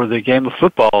for the game of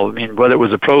football. I mean, whether it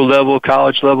was a pro level,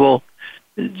 college level,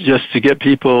 just to get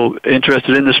people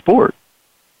interested in the sport.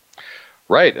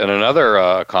 Right, and another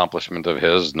accomplishment of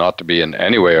his, not to be in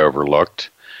any way overlooked,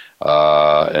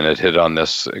 and it hit on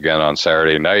this again on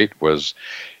Saturday night, was,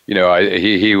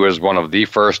 he was one of the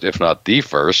first, if not the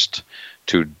first,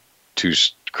 to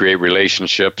create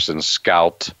relationships and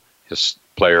scout his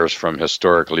players from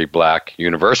historically black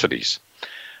universities,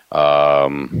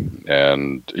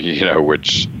 and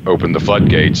which opened the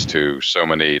floodgates to so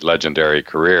many legendary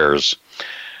careers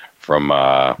from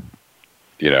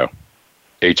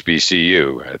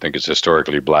HBCU. I think it's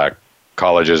historically black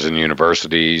colleges and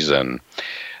universities, and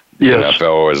the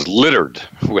NFL is littered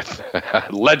with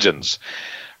legends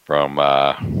from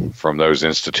those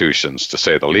institutions, to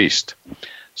say the least.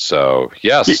 So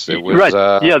yes, it was right.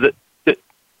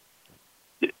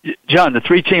 John, the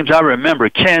three teams I remember,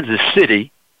 Kansas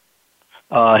City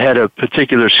had a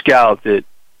particular scout that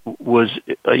was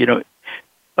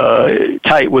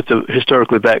tight with the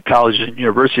historically black colleges and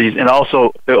universities, and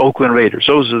also the Oakland Raiders.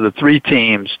 Those are the three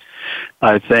teams,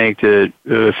 I think, that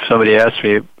if somebody asked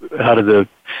me how did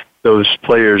those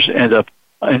players end up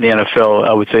in the NFL,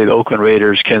 I would say the Oakland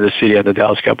Raiders, Kansas City, and the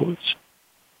Dallas Cowboys.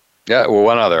 Yeah, well,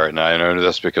 one other, and I know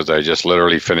this because I just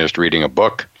literally finished reading a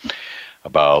book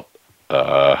about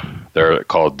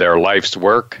called Their Life's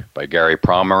Work by Gary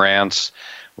Pomerantz,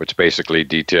 which basically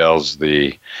details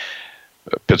the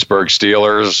Pittsburgh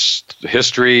Steelers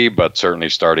history, but certainly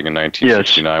starting in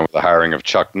 1969 with the hiring of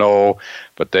Chuck Noll.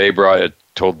 But they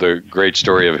told the great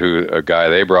story of a guy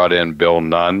they brought in, Bill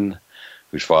Nunn,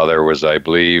 whose father was, I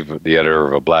believe, the editor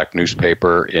of a black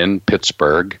newspaper in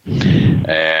Pittsburgh,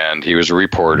 and he was a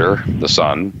reporter, the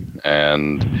Sun,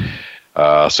 and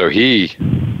so he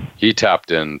tapped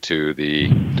into the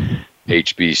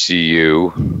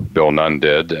HBCU, Bill Nunn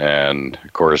did, and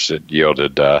of course it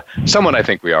yielded someone I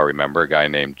think we all remember, a guy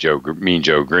named Mean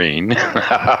Joe Green,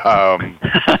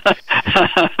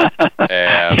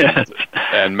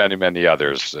 and many, many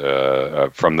others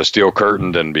from the Steel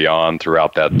Curtain and beyond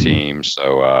throughout that team.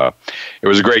 So it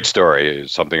was a great story.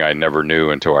 It's something I never knew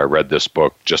until I read this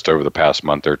book just over the past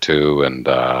month or two. And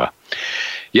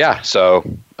so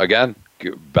again,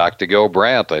 back to Gil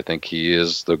Brandt. I think he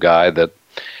is the guy that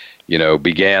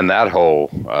began that whole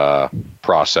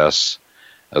process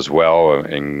as well.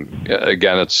 And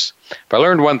again, if I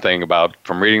learned one thing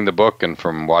from reading the book and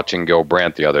from watching Gil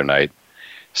Brandt the other night,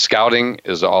 scouting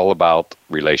is all about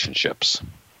relationships.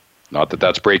 Not that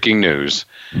that's breaking news,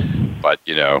 but,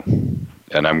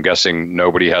 and I'm guessing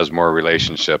nobody has more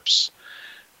relationships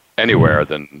anywhere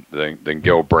than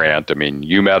Gil Brandt. I mean,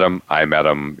 you met him, I met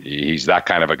him. He's that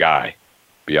kind of a guy,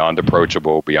 beyond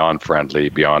approachable, beyond friendly,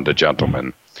 beyond a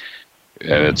gentleman.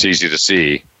 And it's easy to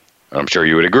see, I'm sure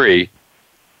you would agree,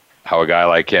 how a guy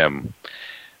like him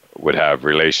would have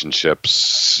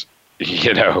relationships,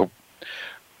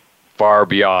 far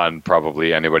beyond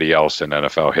probably anybody else in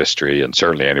NFL history, and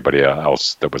certainly anybody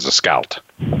else that was a scout.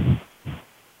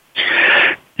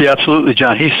 Yeah, absolutely,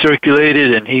 John. He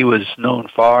circulated, and he was known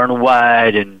far and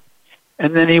wide, and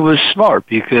then he was smart,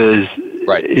 because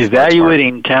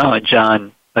evaluating talent,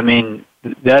 John, I mean,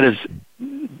 that is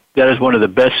one of the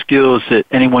best skills that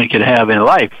anyone can have in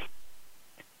life.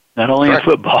 Not only in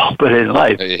football, but in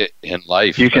life. In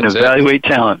life. You can evaluate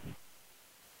talent.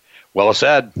 Well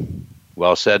said.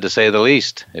 Well said, to say the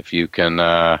least. If you can,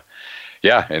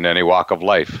 in any walk of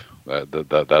life,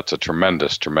 that's a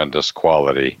tremendous, tremendous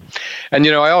quality. And,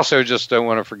 I also just don't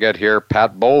want to forget here,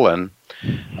 Pat Bowlen,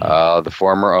 the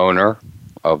former owner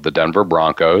of the Denver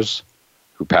Broncos,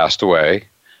 who passed away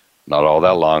not all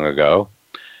that long ago.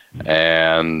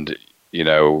 And,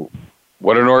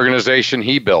 what an organization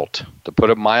he built, to put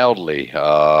it mildly.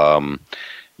 The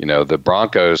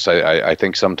Broncos, I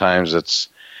think sometimes it's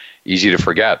easy to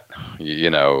forget,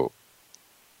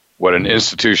 what an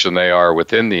institution they are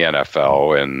within the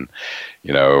NFL, and,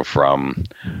 from,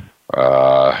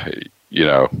 a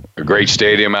great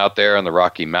stadium out there in the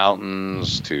Rocky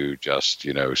Mountains to just,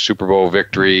 Super Bowl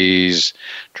victories,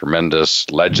 tremendous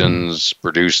legends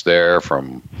produced there,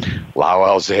 from Lou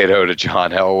Alzado to John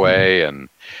Elway, and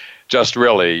just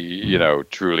really,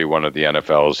 truly one of the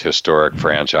NFL's historic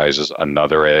franchises,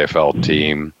 another AFL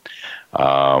team.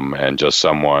 And just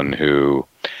someone who,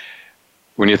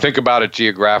 when you think about it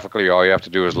geographically, all you have to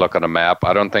do is look on a map.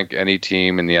 I don't think any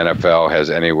team in the NFL has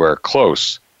anywhere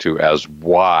close to as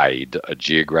wide a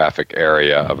geographic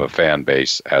area of a fan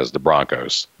base as the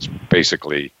Broncos.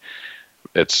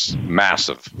 It's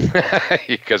massive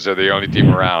because they're the only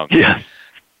team around. Yeah.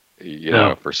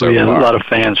 For so long. A lot of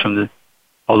fans from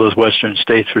all those western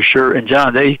states for sure. And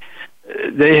John, they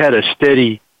had a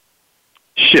steady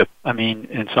ship. I mean,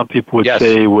 and some people would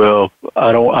say, "Well,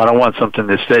 I don't want something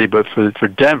that's steady." But for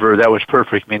Denver, that was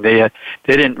perfect. I mean, they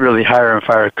didn't really hire and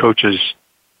fire coaches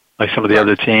like some of the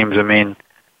other teams. I mean,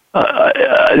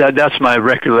 that's my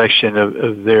recollection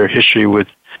of their history with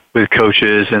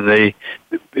coaches. And they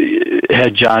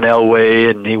had John Elway,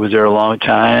 and he was there a long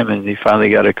time, and he finally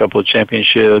got a couple of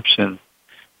championships. And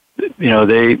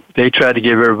they tried to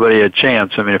give everybody a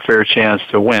chance. I mean, a fair chance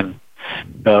to win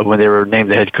when they were named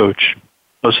the head coach.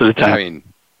 Most of the time. I mean,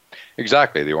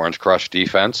 exactly. The Orange Crush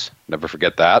defense. Never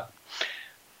forget that.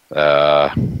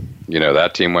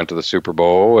 That team went to the Super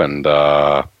Bowl, and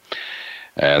they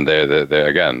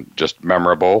again, just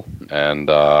memorable. And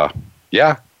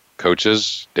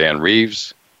coaches, Dan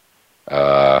Reeves.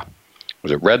 Was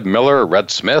it Red Miller or Red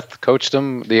Smith coached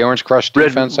them, the Orange Crush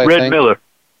defense, I think? Red Miller.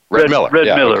 Red Miller.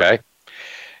 Okay.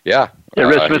 Yeah. Yeah,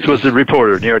 Red Smith was the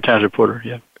reporter, New York Times reporter,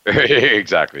 yeah.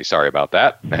 Exactly. Sorry about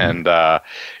that. And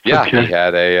he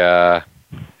had they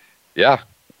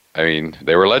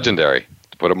were legendary,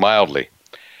 to put it mildly.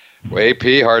 Well, AP,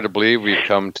 hard to believe we've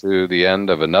come to the end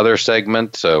of another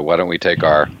segment. So why don't we take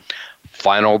our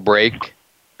final break,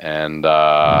 and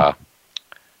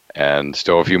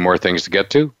still a few more things to get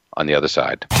to on the other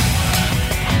side.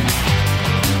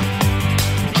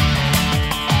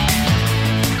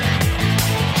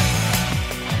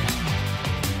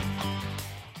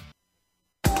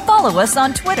 Follow us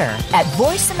on Twitter at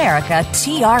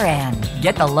VoiceAmericaTRN.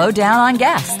 Get the lowdown on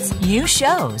guests, new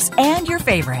shows, and your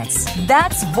favorites.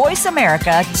 That's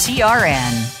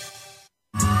VoiceAmericaTRN.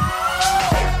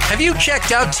 Have you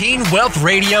checked out Teen Wealth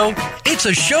Radio? It's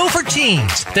a show for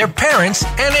teens, their parents,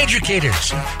 and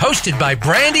educators. Hosted by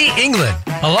Brandy England.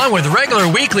 Along with regular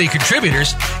weekly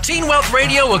contributors, Teen Wealth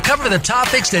Radio will cover the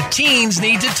topics that teens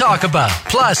need to talk about.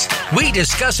 Plus, we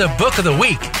discuss a book of the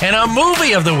week and a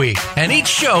movie of the week. And each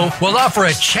show will offer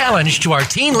a challenge to our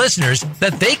teen listeners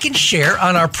that they can share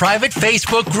on our private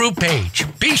Facebook group page.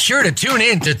 Be sure to tune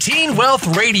in to Teen Wealth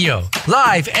Radio,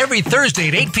 live every Thursday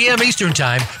at 8 p.m. Eastern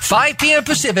Time, 5 p.m.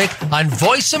 Pacific on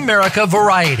Voice America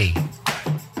Variety.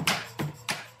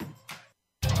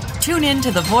 Tune in to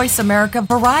the Voice America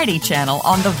Variety channel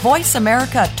on the Voice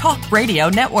America Talk Radio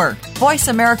Network. Voice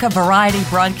America Variety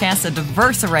broadcasts a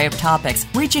diverse array of topics,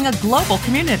 reaching a global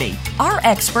community. Our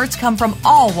experts come from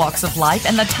all walks of life,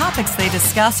 and the topics they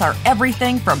discuss are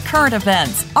everything from current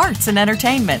events, arts and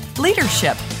entertainment,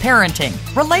 leadership, parenting,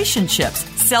 relationships,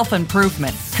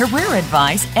 self-improvement, career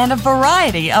advice, and a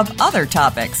variety of other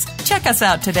topics. Check us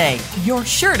out today. You're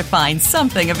sure to find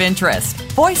something of interest.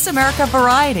 Voice America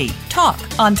Variety. Talk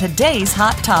on today's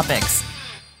hot topics.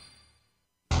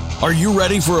 Are you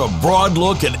ready for a broad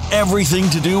look at everything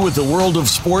to do with the world of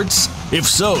sports? If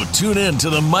so, tune in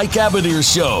to the Mike Abadir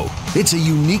Show. It's a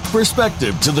unique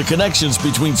perspective to the connections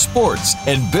between sports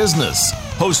and business.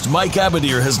 Host Mike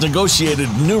Abadir has negotiated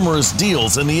numerous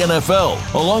deals in the NFL.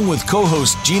 Along with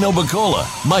co-host Gino Bacola,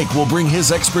 Mike will bring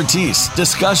his expertise,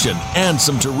 discussion, and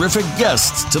some terrific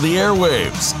guests to the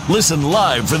airwaves. Listen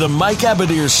live for the Mike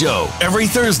Abadir Show every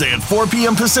Thursday at 4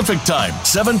 p.m. Pacific Time,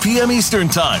 7 p.m. Eastern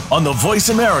Time on the Voice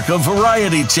America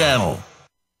Variety Channel.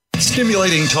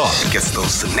 Stimulating talk. It gets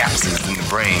those synapses in the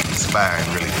brain firing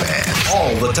really fast.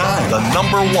 All the time. The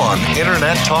 #1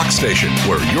 internet talk station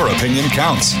where your opinion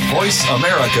counts.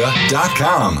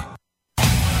 VoiceAmerica.com.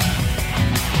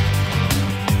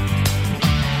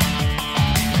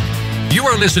 You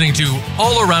are listening to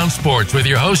All Around Sports with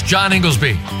your host, John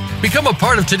Inglesby. Become a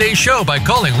part of today's show by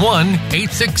calling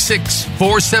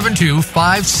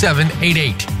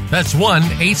 1-866-472-5788. That's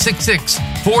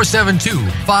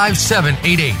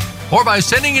 1-866-472-5788. Or by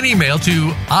sending an email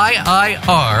to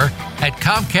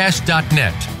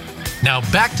iir@comcast.net. Now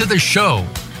back to the show.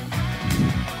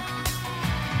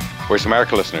 Voice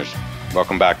America listeners,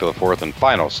 welcome back to the fourth and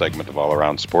final segment of All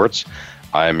Around Sports.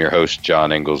 I am your host,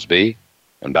 John Inglesby,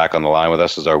 and back on the line with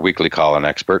us is our weekly call-in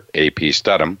expert, A.P.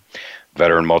 Studham,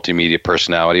 veteran multimedia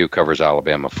personality who covers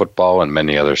Alabama football and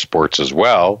many other sports as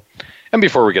well. And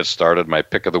before we get started, my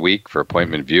pick of the week for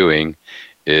appointment viewing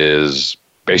is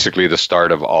basically the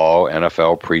start of all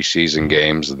NFL preseason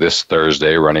games this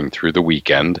Thursday, running through the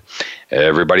weekend.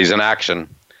 Everybody's in action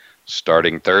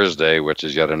starting Thursday, which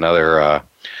is yet another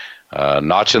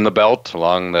notch in the belt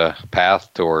along the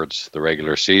path towards the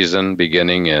regular season,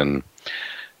 beginning in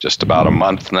just about a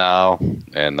month now,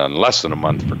 and then less than a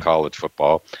month for college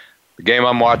football. The game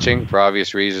I'm watching, for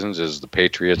obvious reasons, is the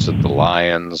Patriots at the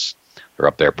Lions. They're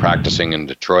up there practicing in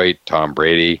Detroit. Tom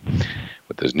Brady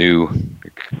with his new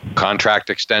contract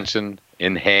extension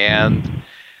in hand.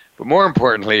 But more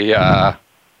importantly,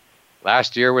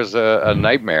 last year was a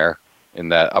nightmare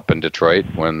up in Detroit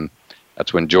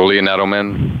that's when Julian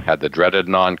Edelman had the dreaded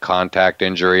non-contact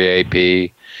injury,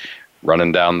 AP,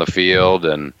 running down the field.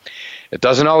 And it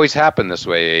doesn't always happen this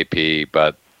way, AP,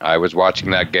 but I was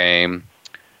watching that game,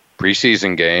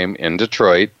 preseason game in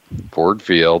Detroit, Ford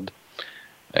Field,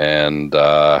 and,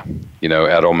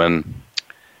 Edelman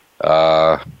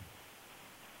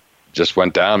just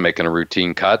went down making a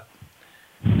routine cut.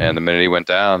 And the minute he went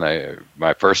down,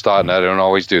 my first thought, and I don't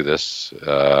always do this,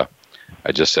 I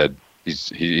just said,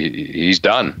 he's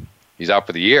done. He's out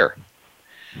for the year.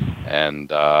 And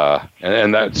that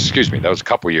was a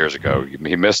couple years ago.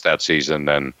 He missed that season,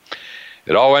 and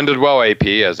it all ended well, AP,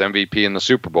 as MVP in the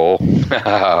Super Bowl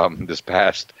this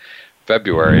past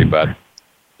February. But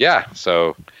yeah,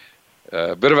 so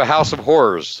a bit of a house of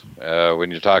horrors when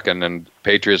you're talking and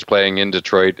Patriots playing in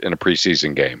Detroit in a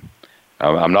preseason game.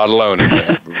 I'm not alone in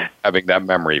having that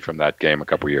memory from that game a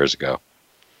couple years ago.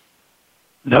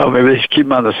 No, maybe they should keep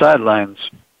him on the sidelines.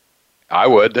 I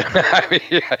would. I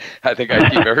think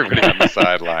I'd keep everybody on the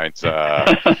sidelines.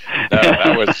 That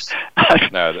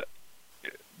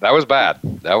was bad.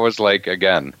 That was like,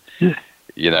 again, the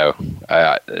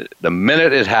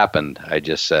minute it happened, I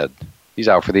just said, he's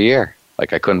out for the year.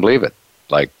 Like, I couldn't believe it.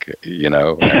 And,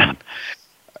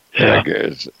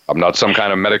 I'm not some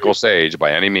kind of medical sage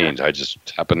by any means. I just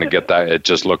happened to get that. It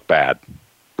just looked bad,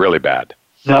 really bad.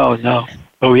 No.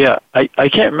 Oh, yeah. I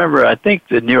can't remember. I think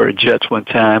the New York Jets one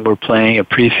time were playing a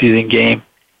preseason game.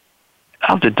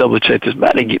 I'll have to double-check this.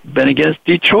 Might have been against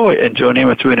Detroit, and Joe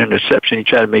Namath threw an interception. He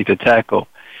tried to make the tackle,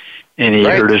 and he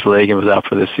hurt his leg and was out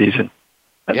for the season.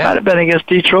 It might have been against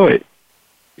Detroit.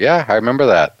 Yeah, I remember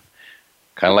that.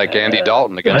 Kind of like Andy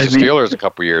Dalton against the Steelers a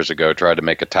couple years ago, tried to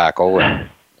make a tackle and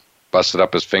busted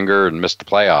up his finger and missed the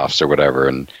playoffs or whatever.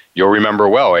 And you'll remember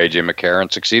well, A.J.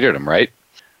 McCarron succeeded him, right?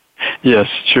 Yes,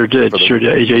 sure did.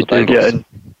 A.J. did, yeah.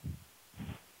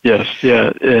 Yes,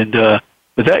 yeah. And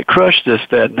but that crushed us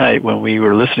that night when we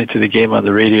were listening to the game on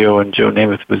the radio and Joe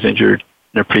Namath was injured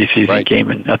in a preseason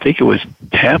game, and I think it was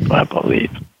Tampa, I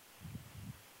believe.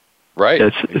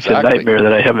 Right. It's a nightmare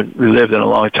that I haven't relived in a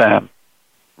long time.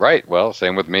 Right. Well,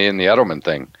 same with me and the Edelman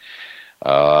thing.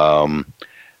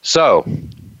 So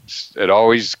it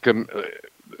always comes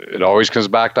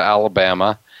back to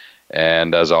Alabama,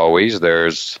 And as always,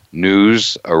 there's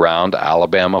news around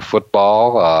Alabama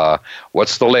football.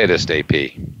 What's the latest,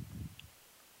 AP?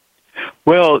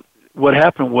 Well, what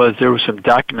happened was there were some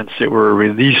documents that were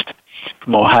released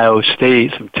from Ohio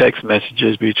State, some text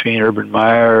messages between Urban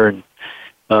Meyer and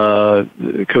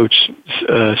Coach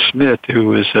Smith, who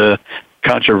was a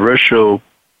controversial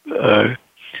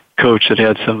coach that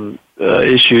had some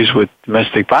issues with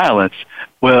domestic violence.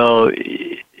 Well,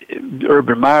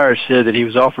 Urban Meyer said that he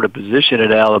was offered a position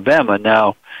at Alabama.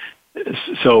 Now,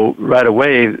 so right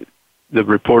away, the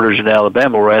reporters in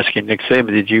Alabama were asking Nick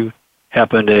Saban, did you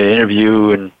happen to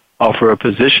interview and offer a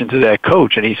position to that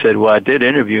coach? And he said, well, I did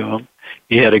interview him.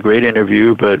 He had a great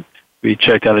interview, but we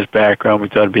checked out his background. We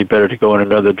thought it'd be better to go in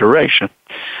another direction.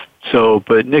 So,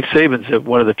 but Nick Saban's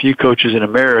one of the few coaches in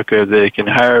America that can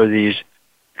hire these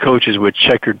coaches with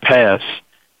checkered past.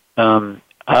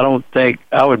 I don't think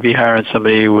I would be hiring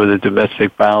somebody with a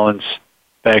domestic violence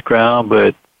background,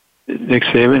 but Nick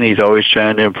Saban, he's always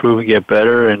trying to improve and get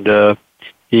better, and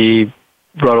he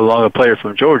brought along a player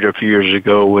from Georgia a few years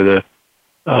ago with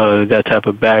that type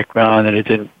of background, and it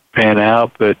didn't pan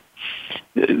out. But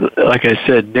like I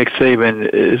said, Nick Saban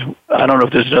is, I don't know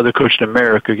if there's another coach in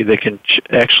America that can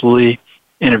actually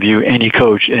interview any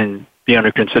coach and be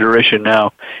under consideration.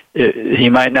 Now, he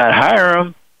might not hire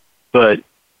him, but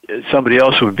somebody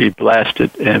else would be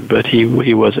blasted, but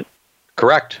he wasn't.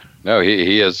 Correct. No,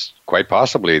 he is quite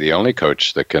possibly the only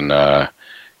coach that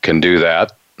can do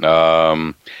that.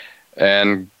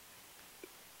 And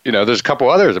you know, there's a couple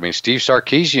others. I mean, Steve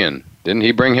Sarkisian, didn't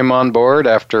he bring him on board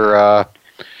after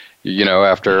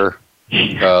the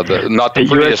not the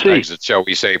prettiest USC exit, shall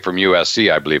we say, from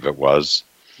USC, I believe it was.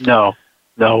 No,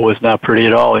 it was not pretty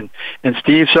at all. And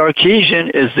Steve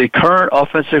Sarkisian is the current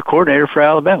offensive coordinator for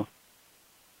Alabama.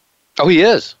 Oh, he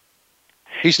is.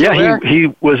 He's still there?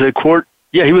 He was a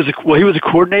he was a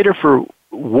coordinator for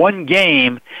one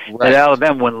game at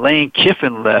Alabama when Lane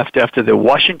Kiffin left after the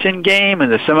Washington game in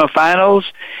the semifinals,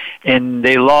 and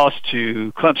they lost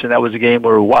to Clemson. That was a game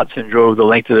where Watson drove the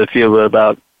length of the field with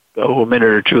about a minute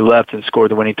or two left and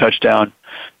scored the winning touchdown.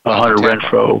 Hunter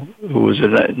Renfrow, who was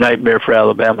a nightmare for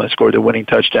Alabama, scored the winning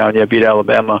touchdown. Yeah, beat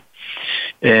Alabama.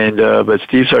 And but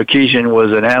Steve Sarkisian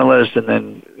was an analyst and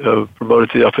then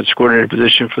promoted to the offensive coordinator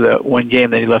position for that one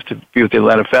game. Then he left to be with the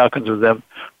Atlanta Falcons.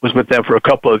 Was with them for a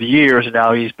couple of years, and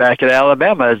now he's back at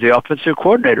Alabama as the offensive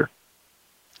coordinator.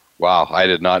 Wow, I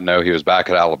did not know he was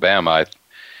back at Alabama.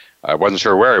 I wasn't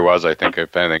sure where he was. I think,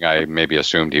 if anything, I maybe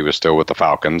assumed he was still with the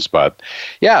Falcons. But,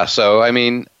 yeah, so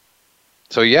Steve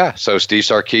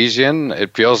Sarkisian,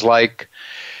 it feels like,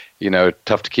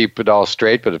 tough to keep it all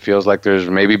straight, but it feels like there's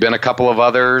maybe been a couple of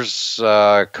others,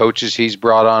 coaches he's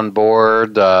brought on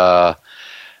board.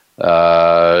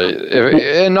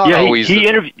 And not always. He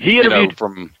interviewed Hugh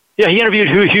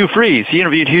Freeze. He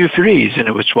interviewed Hugh Freeze, and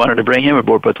it was wanted to bring him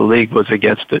aboard, but the league was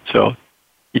against it, so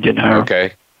he didn't hire him.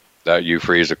 Okay, that Hugh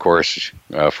Freeze, of course,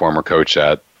 former coach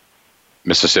at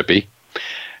Mississippi,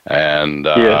 and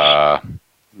yes.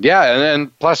 Yeah, and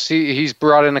then plus he's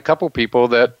brought in a couple people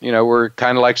that were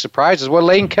kind of like surprises. Well,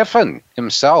 Lane Kiffin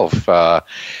himself, yes.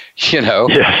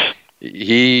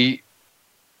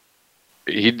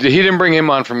 He didn't bring him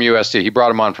on from USC. He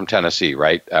brought him on from Tennessee,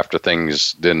 right? After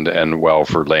things didn't end well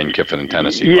for Lane Kiffin in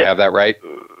Tennessee. Do I have that right?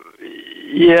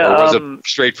 Yeah. Or was it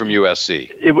straight from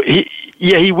USC?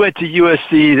 He went to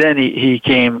USC. Then he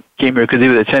came here because he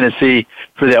was at Tennessee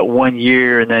for that 1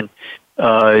 year, and then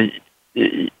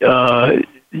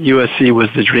USC was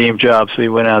the dream job, so he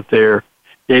went out there.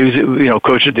 He was,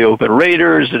 coaching the Oakland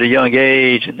Raiders at a young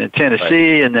age, and then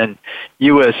Tennessee, right. And then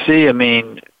USC. I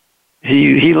mean,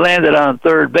 he landed on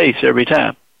third base every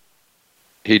time.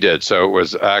 He did. So it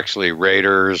was actually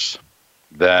Raiders,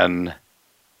 then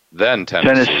Tennessee.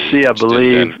 Tennessee, I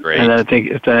believe, and then I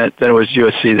think then it was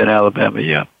USC, then Alabama.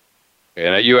 Yeah.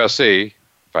 And at USC,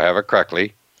 if I have it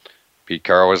correctly, Pete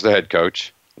Carroll was the head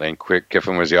coach. Lane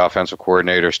Kiffin was the offensive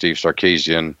coordinator. Steve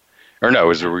Sarkisian, or no, it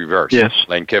was the reverse. Yes.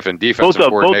 Lane Kiffin, defensive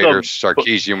coordinator.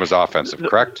 Sarkisian was offensive.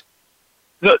 Correct?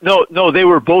 No, they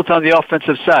were both on the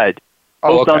offensive side.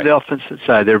 Both on the offensive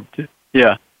side.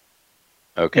 Yeah.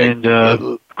 Okay. And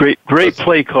great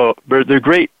play call. They're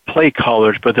great play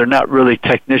callers, but they're not really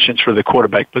technicians for the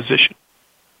quarterback position.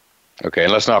 Okay,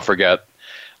 and let's not forget,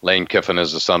 Lane Kiffin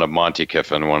is the son of Monty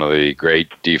Kiffin, one of the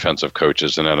great defensive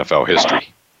coaches in NFL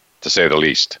history, to say the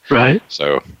least. Right.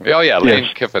 So, Lane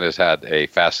Kiffin has had a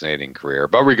fascinating career.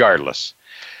 But regardless,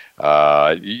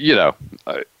 when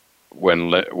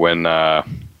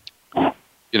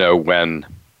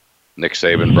Nick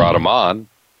Saban brought him on,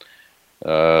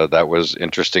 that was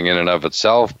interesting in and of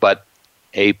itself. But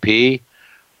AP,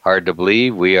 hard to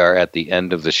believe we are at the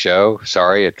end of the show.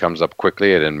 Sorry, it comes up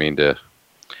quickly. I didn't mean to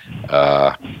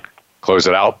close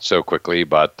it out so quickly,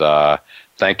 but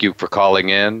thank you for calling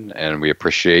in, and we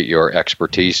appreciate your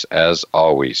expertise as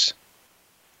always.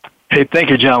 Hey, thank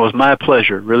you, John. It was my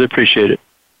pleasure. Really appreciate it.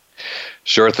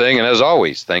 Sure thing, and as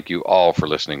always, thank you all for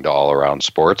listening to All Around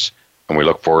Sports, and we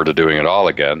look forward to doing it all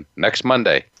again next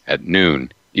Monday at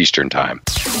noon Eastern Time.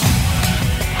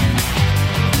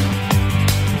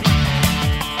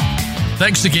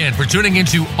 Thanks again for tuning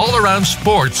into All Around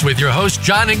Sports with your host,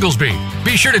 John Inglesby.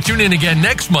 Be sure to tune in again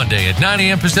next Monday at 9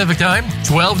 a.m. Pacific Time,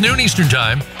 12 noon Eastern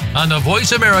Time on the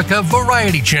Voice America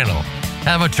Variety Channel.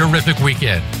 Have a terrific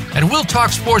weekend, and we'll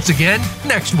talk sports again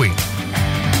next week.